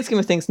in the grand scheme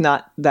of things,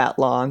 not that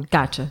long.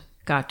 Gotcha.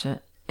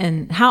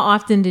 And how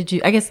often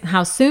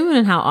how soon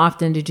and how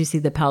often did you see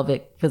the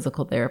pelvic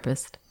physical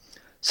therapist?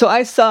 So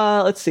I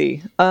saw, let's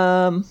see,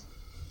 I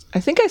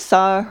think I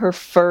saw her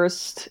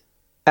first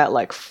at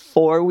like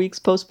 4 weeks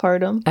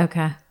postpartum.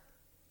 Okay.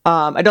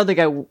 I don't think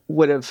I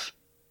would have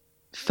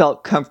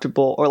felt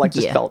comfortable or like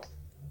felt,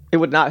 it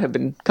would not have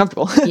been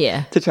comfortable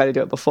to try to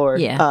do it before.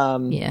 Yeah.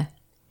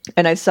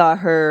 And I saw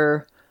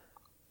her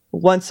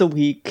once a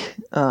week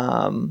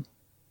for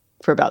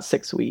about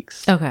 6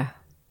 weeks. Okay.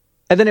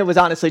 And then it was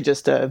honestly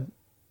just her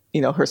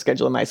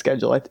schedule and my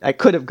schedule. I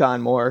could have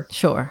gone more.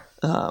 Sure.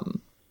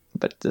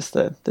 But just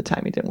the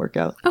timing didn't work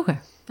out. Okay.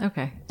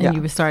 And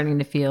you were starting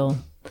to feel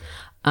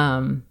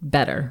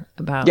better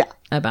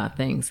about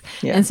things.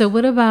 Yeah. And so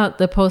what about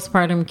the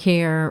postpartum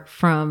care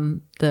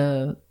from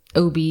the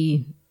OB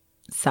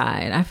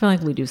side? I feel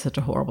like we do such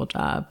a horrible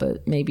job,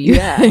 but maybe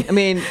I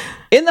mean,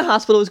 in the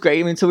hospital it was great.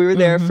 I mean, so we were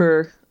there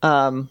for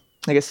I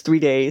guess 3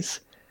 days.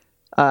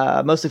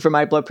 Mostly for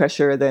my blood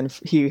pressure. Then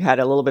he had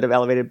a little bit of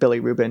elevated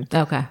bilirubin.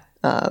 Okay.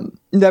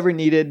 Never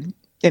needed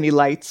any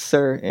lights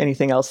or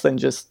anything else than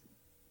just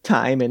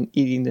time and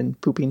eating and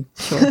pooping.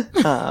 Sure.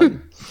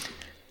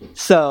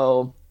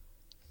 So,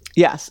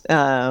 yes.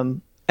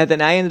 And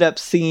then I ended up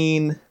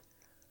seeing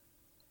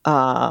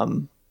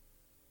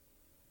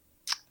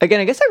again,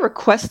 I guess I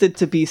requested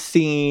to be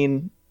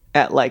seen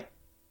at like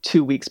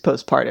 2 weeks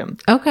postpartum.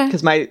 Okay.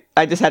 Because I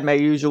just had my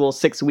usual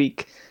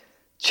 6-week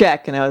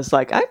check, and I was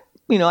like, I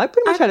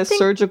pretty much had a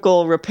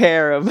surgical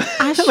repair of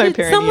my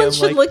perineum. Someone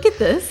should look at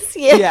this.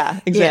 Yeah. Yeah,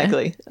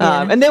 exactly.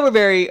 Yeah. And they were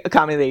very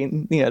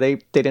accommodating. They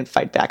didn't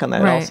fight back on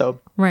that at all. So,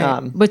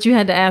 but you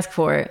had to ask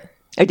for it.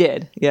 I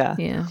did. Yeah.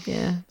 Yeah.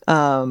 Yeah.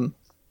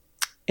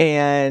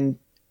 And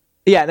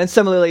then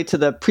similarly to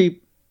the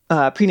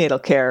prenatal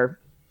care,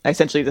 I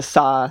essentially just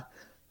saw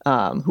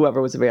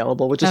whoever was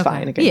available, which is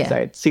fine again because I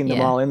had seen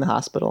them all in the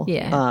hospital.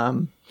 Yeah.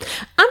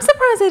 I'm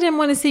surprised they didn't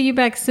want to see you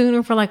back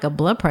sooner for like a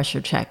blood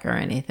pressure check or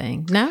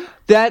anything. No?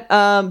 That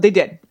they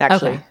did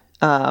actually.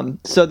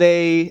 So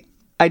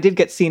I did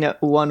get seen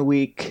at 1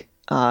 week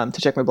to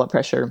check my blood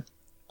pressure.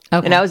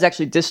 Okay. And I was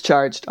actually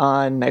discharged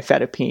on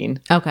nifedipine.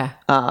 Okay.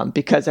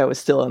 Because I was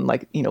still in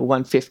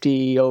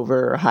 150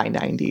 over high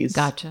 90s.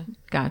 Gotcha.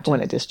 When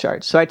I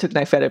discharged. So I took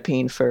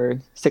nifedipine for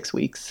 6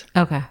 weeks.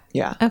 Okay.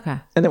 Yeah. Okay.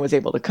 And then was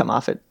able to come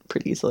off it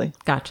pretty easily.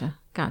 Gotcha.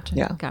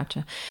 Yeah.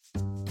 Gotcha.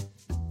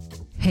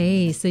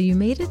 Hey, so you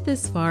made it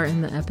this far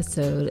in the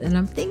episode, and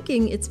I'm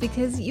thinking it's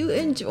because you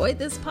enjoyed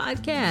this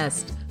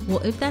podcast. Well,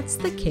 if that's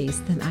the case,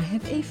 then I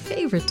have a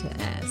favor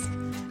to ask.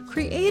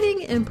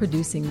 Creating and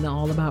producing the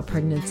All About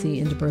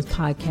Pregnancy and Birth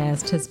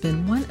podcast has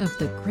been one of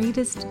the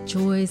greatest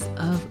joys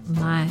of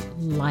my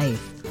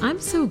life. I'm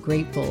so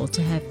grateful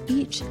to have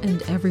each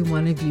and every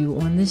one of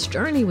you on this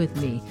journey with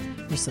me.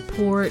 Your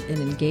support and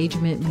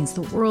engagement means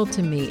the world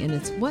to me, and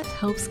it's what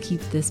helps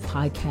keep this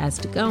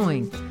podcast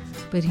going.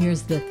 But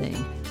here's the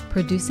thing.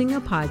 Producing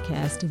a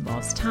podcast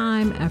involves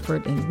time,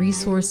 effort, and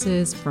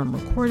resources, from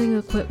recording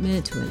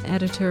equipment to an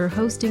editor,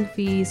 hosting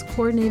fees,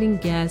 coordinating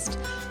guests,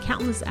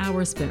 countless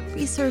hours spent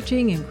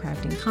researching and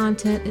crafting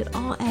content. It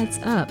all adds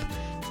up.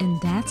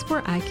 And that's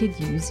where I could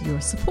use your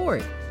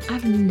support.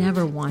 I've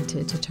never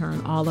wanted to turn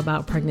All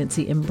About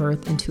Pregnancy and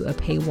Birth into a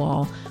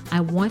paywall.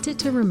 I want it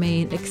to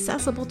remain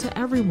accessible to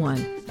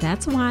everyone.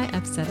 That's why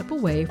I've set up a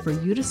way for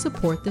you to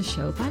support the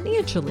show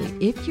financially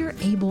if you're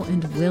able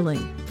and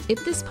willing.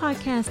 If this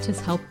podcast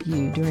has helped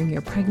you during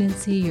your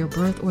pregnancy, your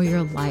birth, or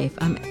your life,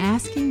 I'm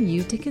asking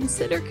you to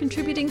consider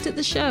contributing to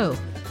the show.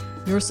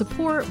 Your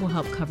support will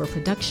help cover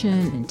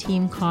production and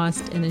team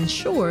costs and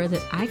ensure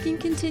that I can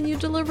continue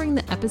delivering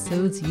the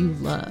episodes you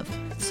love.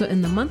 So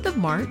in the month of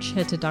March,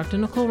 head to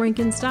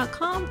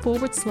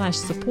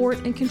drnicolerankins.com/support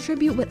and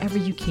contribute whatever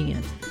you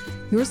can.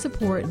 Your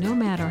support, no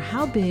matter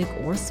how big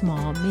or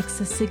small, makes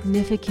a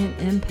significant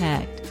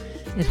impact.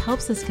 It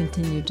helps us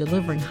continue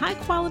delivering high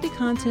quality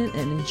content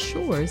and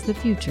ensures the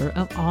future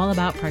of All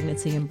About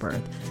Pregnancy and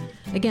Birth.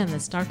 Again,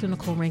 that's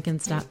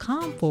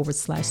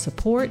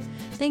drnicolerankins.com/support.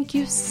 Thank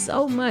you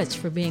so much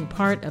for being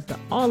part of the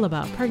All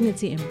About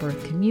Pregnancy and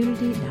Birth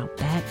community. Now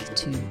back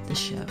to the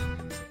show.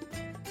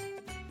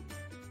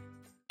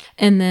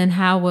 And then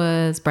how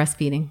was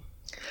breastfeeding?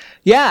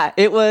 Yeah,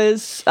 it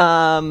was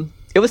tough.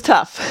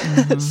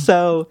 Mm-hmm.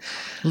 So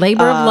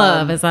labor of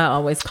love, as I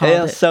always call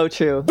it. So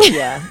true.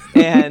 Yeah.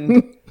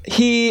 And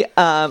he,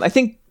 I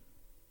think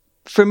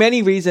for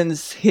many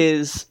reasons,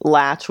 his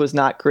latch was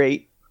not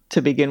great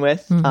to begin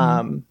with.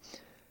 Mm-hmm.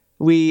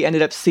 We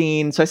ended up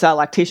seeing, so I saw a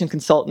lactation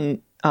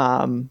consultant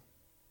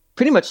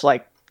pretty much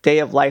like day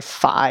of life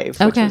 5,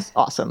 which was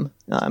awesome.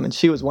 And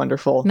she was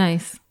wonderful.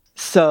 Nice.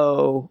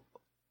 So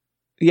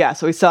yeah,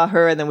 so we saw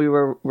her, and then we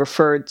were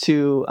referred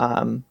to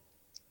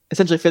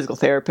essentially a physical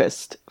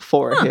therapist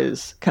for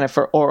his kind of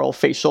for oral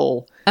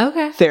facial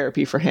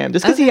therapy for him,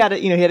 just because he had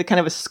he had a kind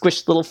of a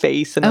squished little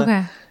face and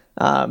a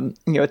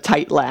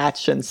tight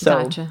latch, and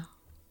so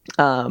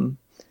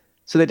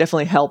so they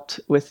definitely helped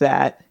with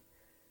that.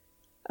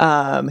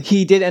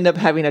 He did end up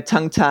having a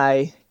tongue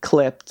tie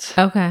clipped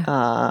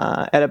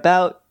at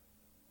about,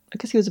 I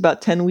guess he was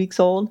about 10 weeks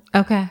old.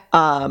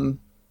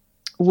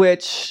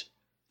 Which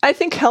I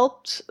think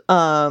helped.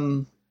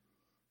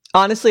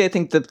 Honestly, I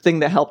think the thing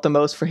that helped the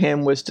most for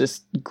him was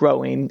just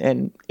growing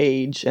and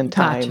age and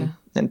time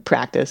and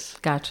practice.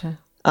 Gotcha.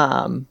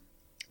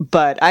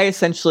 But I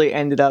essentially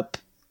ended up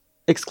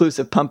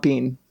exclusive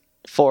pumping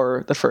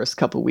for the first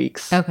couple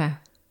weeks.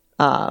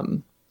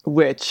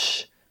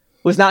 Which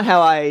was not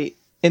how I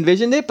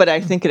envisioned it, but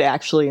I think it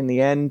actually in the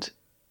end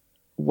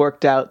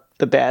worked out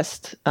the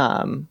best,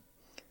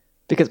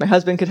 because my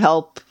husband could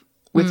help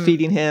with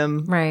feeding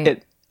him. Right.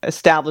 It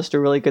established a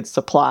really good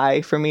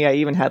supply for me. I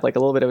even had like a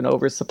little bit of an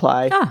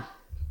oversupply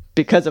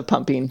because of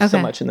pumping so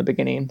much in the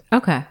beginning.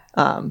 But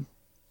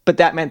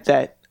that meant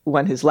that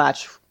when his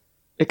latch,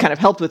 it kind of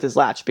helped with his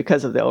latch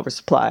because of the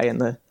oversupply and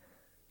the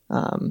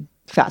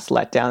fast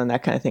letdown and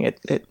that kind of thing. I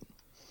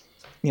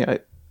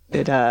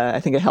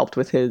think it helped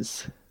with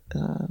his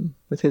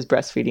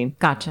breastfeeding.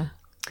 Gotcha.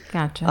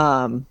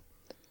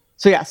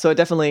 So it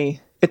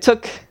definitely, it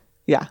took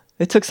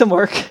some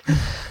work.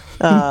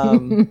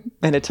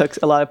 And it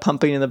took a lot of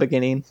pumping in the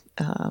beginning.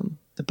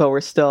 But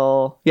we're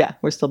still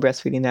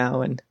breastfeeding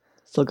now and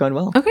still going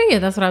well. Okay. Yeah.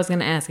 That's what I was going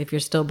to ask, if you're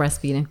still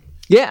breastfeeding.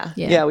 Yeah,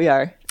 we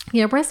are.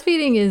 Yeah.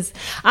 Breastfeeding is,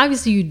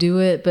 obviously you do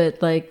it,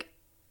 but like,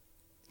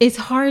 it's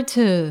hard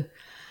to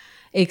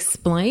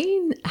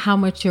explain how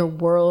much your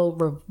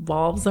world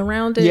revolves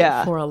around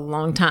it for a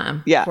long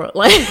time. Yeah.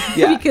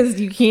 Because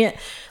you can't,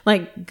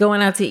 like,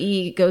 going out to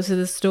eat, go to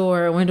the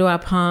store, when do I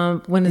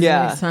pump? When is the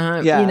next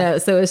time? Yeah.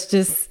 So it's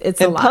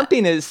a lot.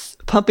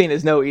 Pumping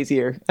is no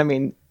easier. I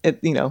mean,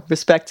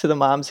 respect to the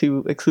moms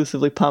who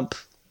exclusively pump,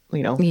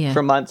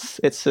 for months.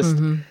 It's just,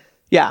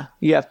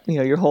 you have,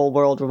 your whole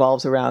world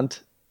revolves around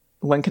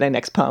when can I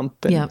next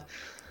pump? And,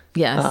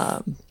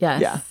 Yes.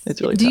 Yeah,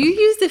 it's really Do tough. you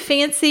use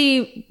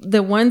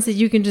the ones that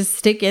you can just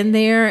stick in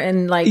there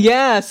and like?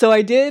 Yeah, so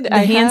I did. The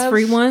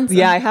hands-free ones?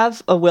 Yeah, I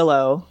have a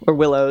Willow or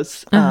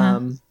Willows.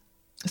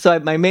 So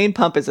my main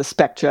pump is a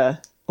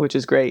Spectra, which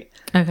is great.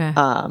 Okay.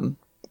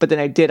 But then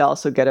I did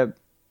also get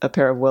a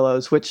pair of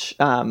Willows, which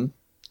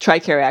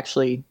TRICARE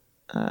actually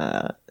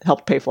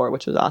helped pay for,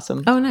 which was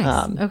awesome. Oh,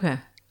 nice. Okay.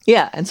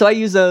 Yeah, and so I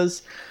use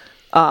those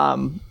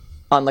on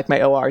like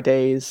my OR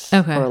days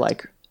or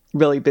like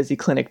really busy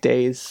clinic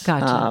days.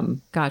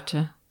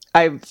 Gotcha.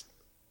 I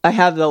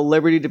have the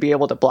liberty to be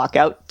able to block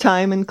out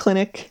time in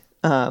clinic,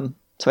 so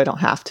I don't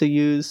have to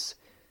use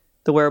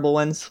the wearable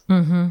ones.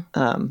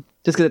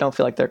 Just because I don't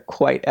feel like they're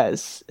quite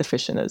as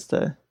efficient as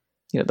the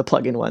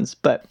plug-in ones.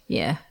 But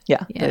I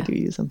do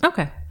use them.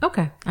 Okay. All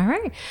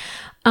right.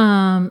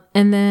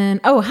 And then,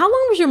 how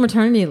long was your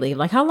maternity leave?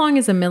 Like, how long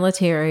is a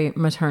military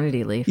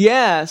maternity leave?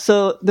 Yeah.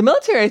 So the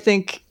military, I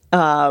think,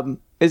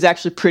 is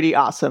actually pretty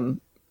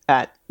awesome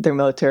at their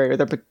military or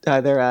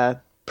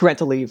their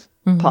parental leave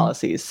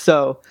policies.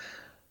 So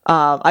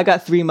I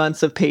got 3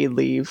 months of paid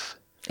leave.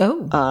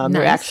 Oh, nice.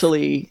 They're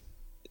actually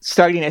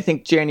starting, I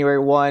think, January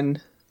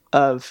 1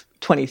 of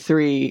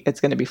 23. It's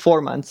going to be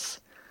 4 months.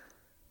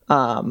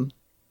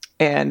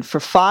 And for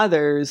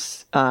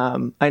fathers,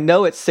 I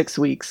know it's 6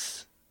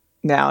 weeks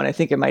now, and I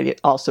think it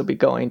might also be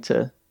going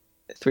to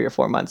 3 or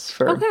 4 months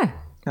for, or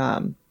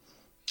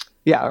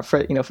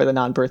for the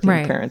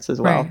non-birthing parents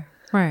as well.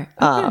 Right.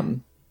 Okay.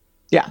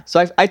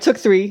 So I took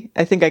 3.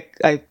 I think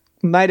I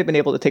might have been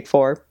able to take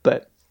 4,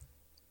 but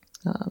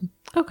it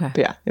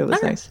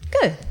was nice.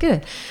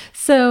 Good.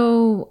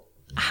 So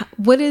how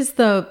has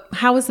the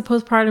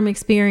postpartum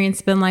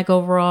experience been like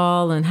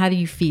overall, and how do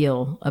you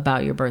feel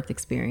about your birth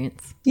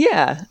experience?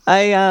 Yeah,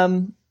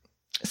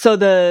 so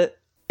the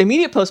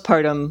immediate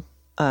postpartum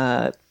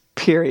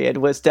period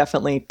was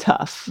definitely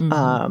tough.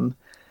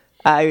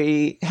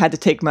 I had to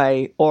take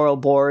my oral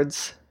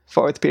boards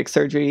for orthopedic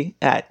surgery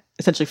at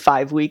essentially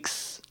 5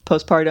 weeks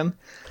postpartum.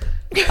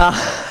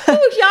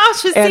 Y'all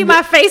should see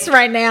my face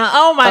right now.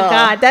 Oh my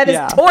God, that is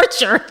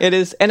torture. It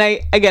is. And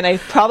I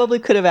probably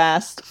could have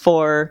asked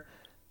for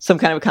some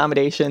kind of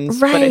accommodations,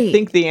 but I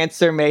think the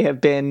answer may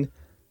have been,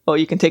 oh,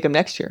 you can take them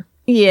next year.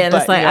 Yeah, and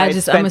it's like, I'm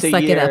going to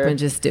suck it up and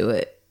just do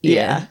it.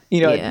 Yeah.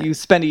 You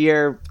spend a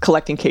year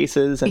collecting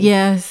cases. And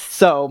yes.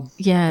 So,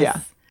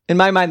 yeah. In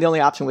my mind, the only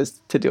option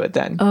was to do it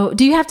then. Oh,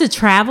 do you have to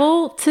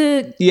travel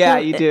to? Yeah,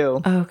 you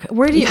do. Okay.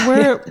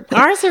 Where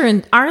ours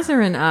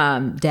are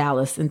in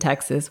Dallas in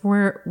Texas.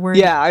 Where?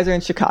 Yeah, ours are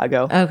in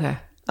Chicago. Okay.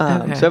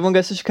 So everyone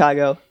goes to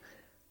Chicago.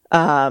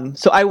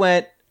 So I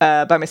went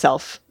by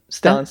myself.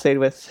 Stellan stayed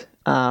with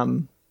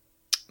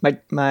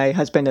my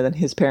husband, and then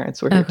his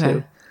parents were here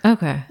too.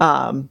 Okay.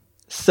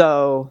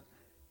 So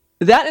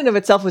that in of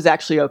itself was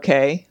actually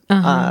okay.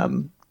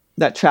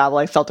 That travel,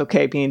 I felt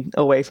okay being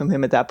away from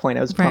him at that point.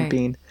 I was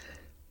pumping.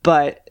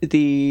 But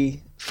the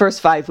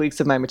first 5 weeks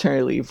of my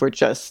maternity leave were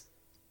just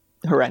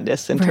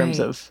horrendous in terms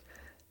of,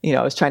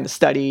 I was trying to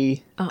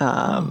study.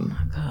 Oh my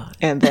God.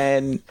 And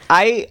then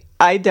I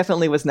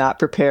definitely was not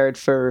prepared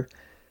for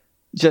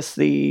just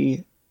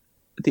the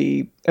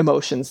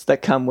emotions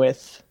that come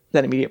with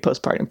that immediate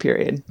postpartum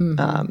period.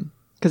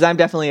 Because I'm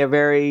definitely a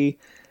very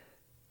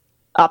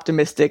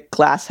optimistic,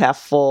 glass half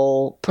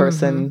full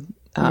person.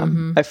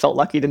 I felt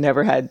lucky to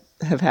never have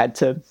had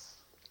to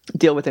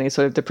deal with any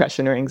sort of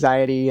depression or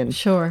anxiety. And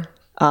sure.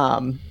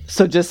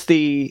 So just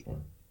the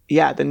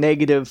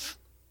negative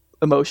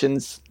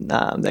emotions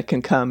that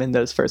can come in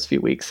those first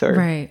few weeks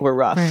were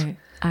rough. Right.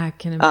 I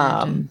can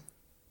imagine.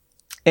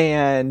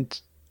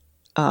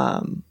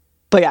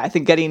 But I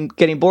think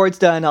getting boards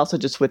done, also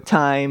just with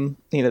time,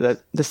 the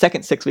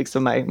second 6 weeks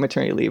of my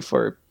maternity leave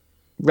were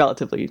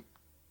relatively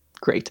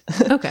great.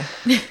 Okay.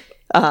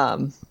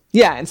 And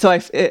so I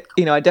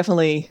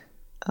definitely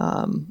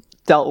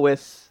dealt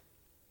with,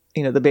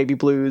 the baby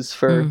blues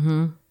for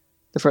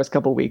the first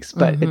couple of weeks,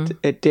 but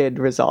it did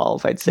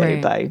resolve, I'd say,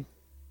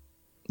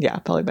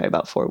 probably by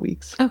about 4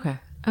 weeks. Okay.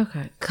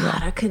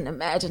 God, I couldn't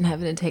imagine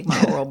having to take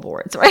my oral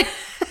boards right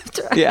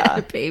after I had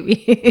a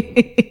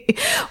baby.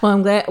 Well,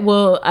 I'm glad.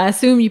 Well, I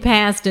assume you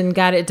passed and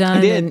got it done.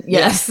 I did. And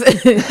yes.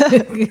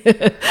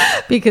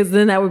 Because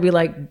then that would be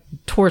like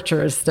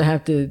torturous to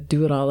have to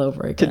do it all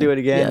over again. To do it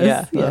again.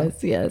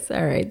 Yes.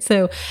 All right.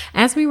 So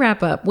as we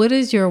wrap up, what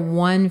is your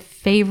one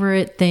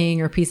favorite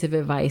thing or piece of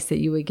advice that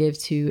you would give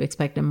to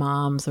expectant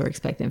moms or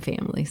expectant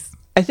families?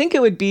 I think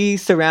it would be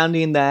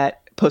surrounding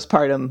that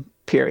postpartum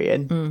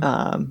period.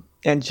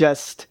 And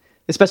just,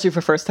 especially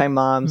for first-time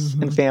moms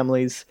and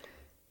families,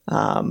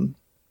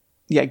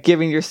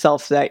 giving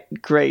yourself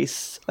that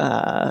grace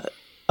of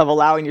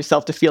allowing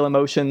yourself to feel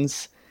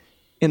emotions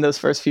in those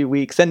first few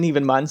weeks and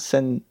even months,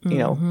 and,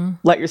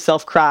 let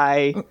yourself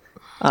cry,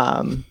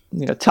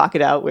 talk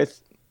it out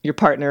with your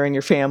partner and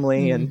your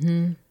family.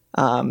 And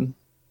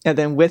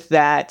then with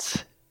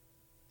that,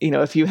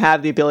 if you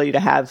have the ability to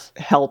have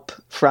help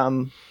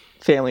from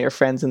family or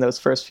friends in those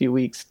first few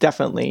weeks,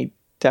 definitely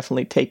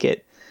take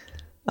it.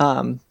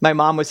 My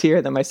mom was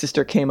here, then my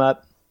sister came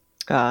up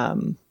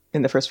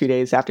in the first few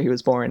days after he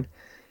was born.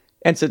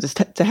 And so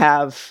just to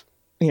have,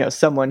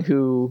 someone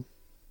who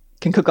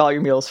can cook all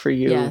your meals for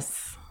you,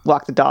 Yes.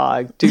 walk the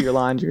dog, do your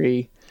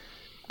laundry,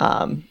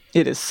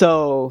 it is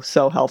so,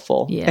 so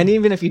helpful. Yeah. And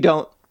even if you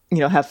don't,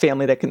 have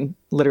family that can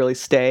literally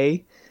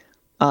stay,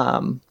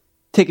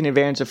 taking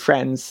advantage of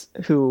friends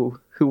who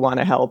want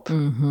to help.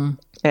 Mm-hmm.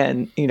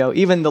 And,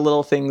 even the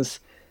little things,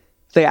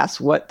 if they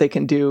ask what they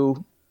can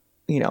do,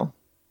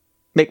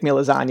 make me a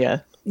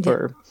lasagna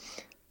or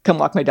come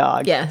walk my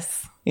dog.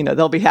 Yes.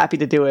 They'll be happy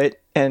to do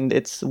it. And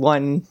it's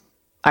one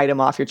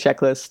item off your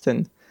checklist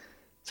and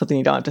something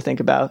you don't have to think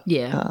about.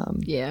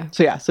 Yeah.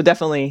 So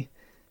definitely,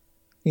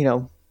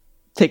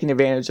 taking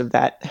advantage of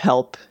that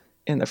help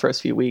in the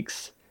first few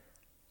weeks,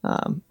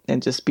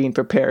 and just being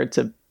prepared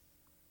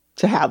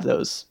to have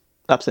those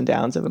ups and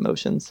downs of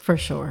emotions. For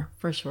sure.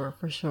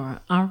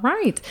 All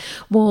right.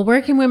 Well,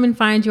 where can women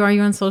find you? Are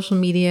you on social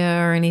media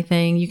or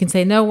anything? You can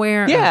say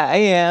nowhere. Yeah, I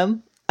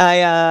am.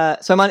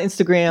 So I'm on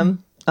Instagram,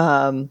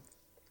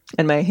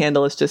 and my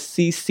handle is just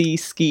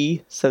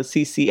CCSki, so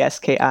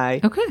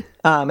CCSKI. Okay.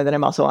 And then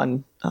I'm also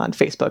on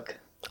Facebook.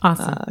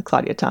 Awesome.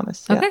 Claudia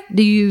Thomas. Okay. Yeah.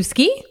 Do you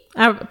ski,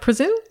 I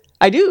presume?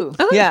 I do.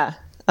 Okay. Yeah.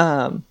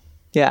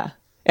 Yeah.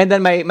 And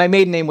then my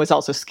maiden name was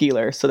also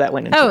Skeeler, so that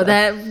went into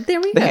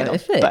there we go. handle,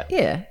 It fit. but-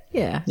 Yeah.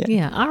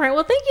 All right.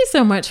 Well, thank you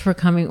so much for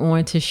coming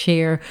on to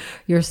share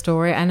your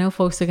story. I know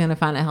folks are going to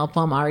find it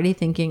helpful. I'm already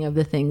thinking of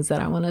the things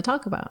that I want to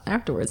talk about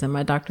afterwards in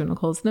my Dr.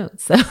 Nicole's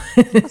notes. So.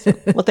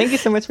 Well, thank you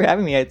so much for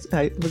having me. It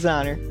was an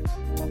honor.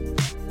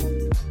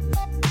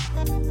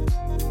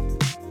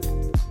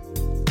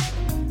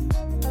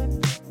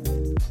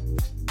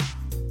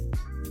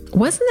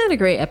 Wasn't that a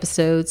great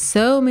episode?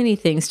 So many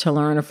things to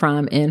learn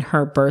from in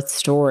her birth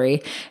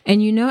story.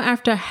 And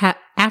after I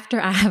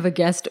have a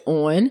guest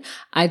on,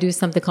 I do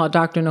something called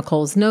Dr.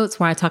 Nicole's Notes,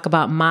 where I talk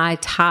about my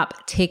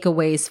top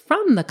takeaways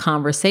from the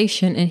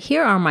conversation. And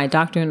here are my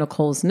Dr.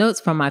 Nicole's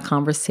notes from my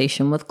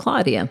conversation with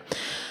Claudia.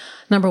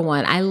 Number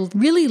one, I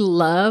really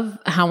love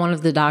how one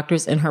of the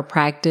doctors in her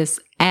practice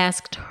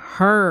asked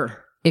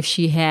her if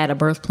she had a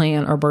birth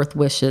plan or birth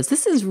wishes.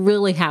 This is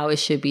really how it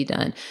should be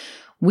done.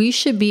 We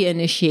should be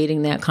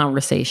initiating that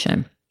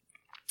conversation.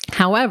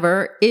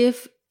 However,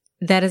 if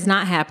that is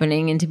not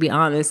happening, and to be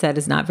honest, that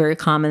is not very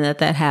common that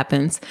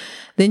happens,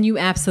 then you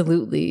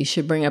absolutely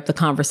should bring up the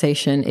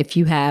conversation if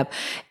you have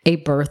a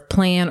birth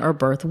plan or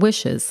birth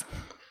wishes.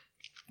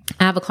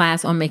 I have a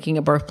class on making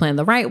a birth plan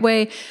the right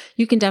way.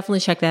 You can definitely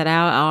check that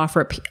out.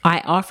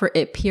 I offer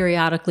it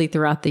periodically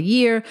throughout the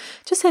year.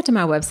 Just head to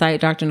my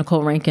website,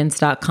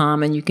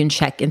 drnicolerankins.com, and you can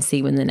check and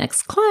see when the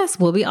next class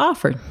will be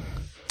offered.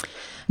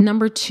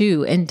 Number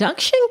two,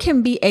 induction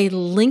can be a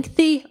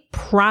lengthy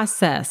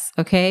process.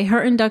 Okay.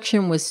 Her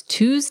induction was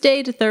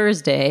Tuesday to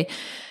Thursday,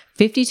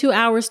 52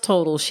 hours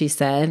total, she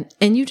said.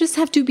 And you just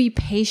have to be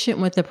patient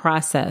with the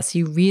process.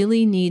 You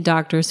really need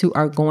doctors who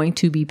are going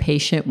to be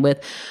patient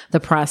with the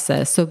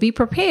process. So be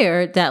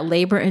prepared that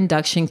labor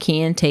induction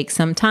can take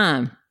some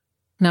time.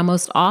 Now,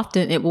 most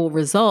often it will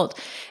result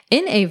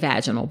in a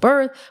vaginal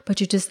birth, but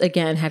you just,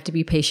 again, have to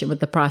be patient with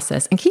the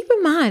process. And keep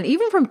in mind,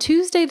 even from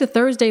Tuesday to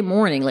Thursday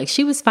morning, like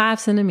she was 5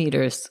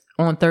 centimeters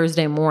on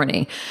Thursday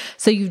morning.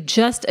 So you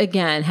just,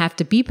 again, have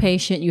to be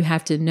patient. You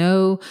have to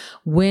know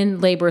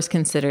when labor is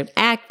considered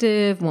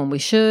active, when we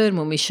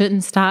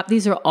shouldn't stop.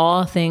 These are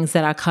all things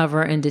that I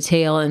cover in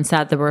detail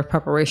inside the birth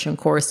preparation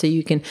course. So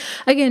you can,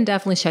 again,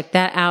 definitely check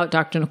that out,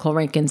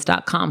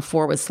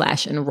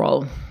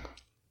 drnicolerankins.com/enroll.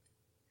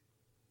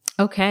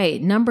 Okay,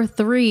 number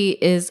 3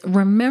 is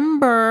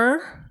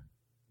remember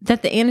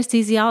that the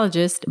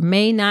anesthesiologist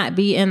may not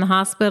be in the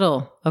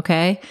hospital,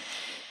 okay?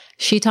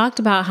 She talked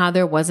about how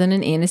there wasn't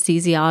an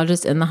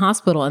anesthesiologist in the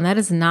hospital, and that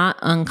is not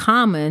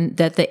uncommon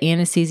that the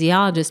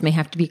anesthesiologist may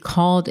have to be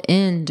called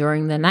in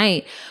during the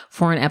night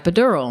for an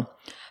epidural.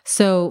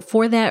 So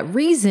for that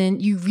reason,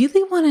 you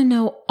really want to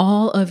know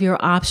all of your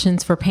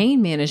options for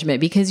pain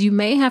management, because you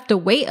may have to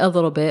wait a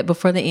little bit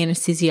before the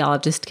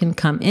anesthesiologist can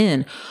come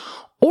in.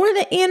 Or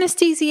the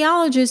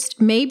anesthesiologist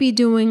may be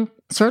doing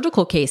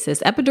surgical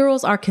cases.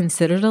 Epidurals are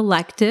considered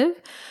elective.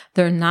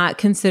 They're not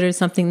considered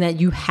something that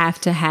you have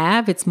to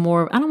have. It's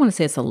more, I don't want to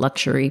say it's a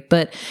luxury,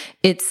 but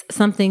it's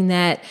something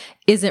that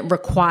isn't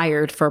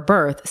required for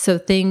birth. So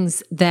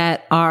things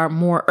that are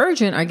more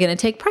urgent are going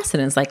to take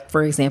precedence. Like,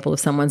 for example, if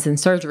someone's in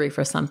surgery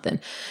for something.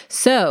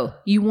 So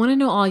you want to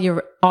know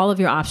all of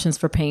your options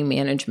for pain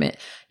management.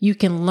 You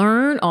can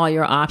learn all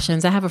your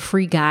options. I have a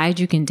free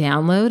guide you can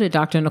download at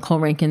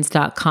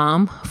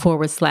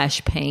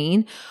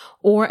drnicolerankins.com/pain.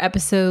 Or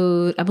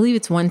episode, I believe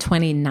it's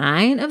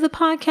 129 of the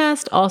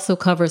podcast, also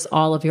covers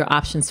all of your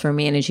options for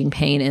managing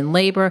pain in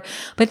labor.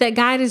 But that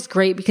guide is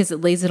great because it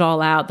lays it all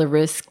out, the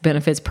risk,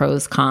 benefits,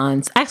 pros,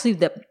 cons. Actually,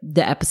 the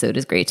episode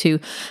is great too,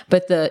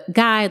 but the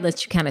guide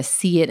lets you kind of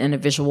see it in a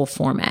visual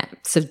format.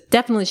 So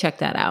definitely check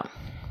that out.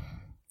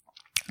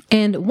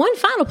 And one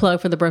final plug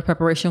for the birth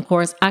preparation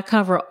course, I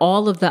cover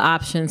all of the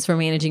options for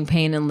managing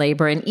pain and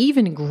labor in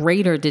even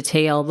greater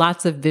detail,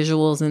 lots of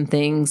visuals and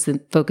things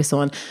that focus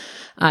on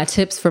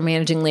tips for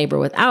managing labor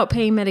without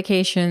pain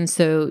medication.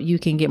 So you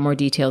can get more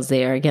details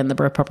there. Again, the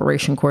birth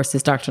preparation course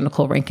is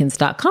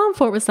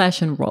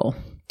drnicolerankins.com/enroll.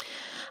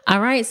 All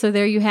right. So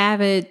there you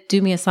have it.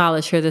 Do me a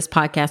solid. Share this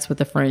podcast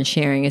with a friend.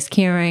 Sharing is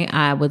caring.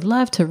 I would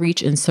love to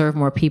reach and serve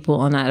more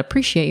people, and I'd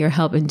appreciate your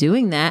help in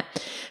doing that.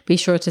 Be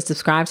sure to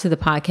subscribe to the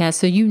podcast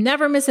so you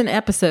never miss an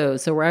episode.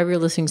 So wherever you're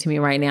listening to me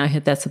right now,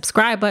 hit that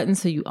subscribe button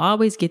so you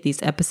always get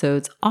these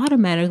episodes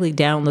automatically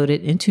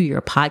downloaded into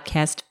your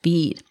podcast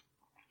feed.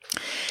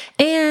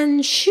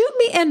 And shoot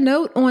me a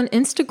note on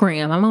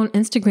Instagram. I'm on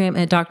Instagram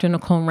at Dr.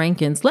 Nicole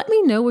Rankins. Let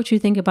me know what you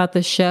think about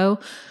the show.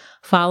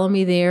 Follow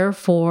me there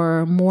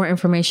for more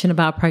information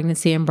about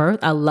pregnancy and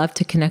birth. I love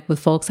to connect with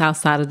folks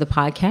outside of the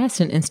podcast,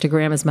 and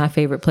Instagram is my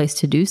favorite place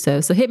to do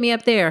so. So hit me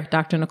up there,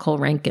 Dr. Nicole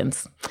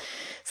Rankins.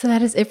 So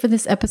that is it for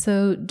this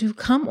episode. Do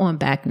come on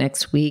back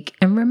next week,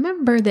 and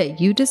remember that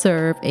you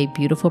deserve a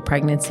beautiful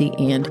pregnancy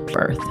and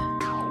birth.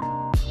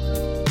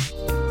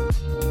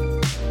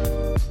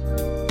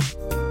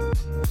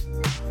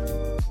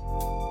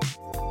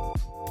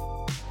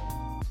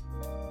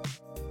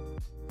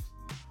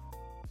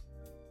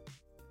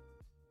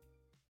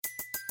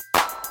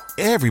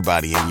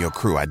 Everybody in your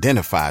crew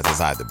identifies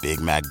as either Big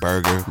Mac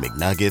Burger,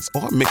 McNuggets,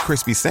 or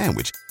McCrispy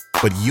Sandwich.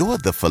 But you're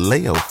the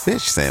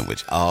Filet-O-Fish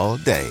Sandwich all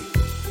day.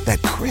 That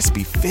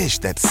crispy fish,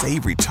 that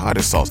savory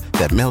tartar sauce,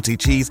 that melty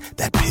cheese,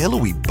 that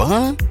pillowy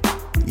bun.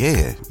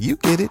 Yeah, you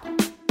get it.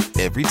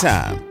 Every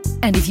time.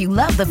 And if you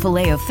love the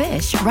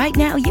Filet-O-Fish, right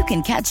now you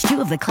can catch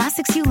two of the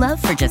classics you love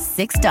for just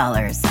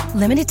 $6.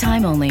 Limited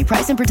time only.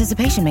 Price and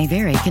participation may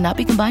vary. Cannot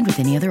be combined with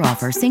any other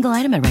offer. Single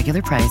item at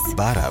regular price.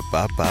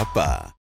 Ba-da-ba-ba-ba.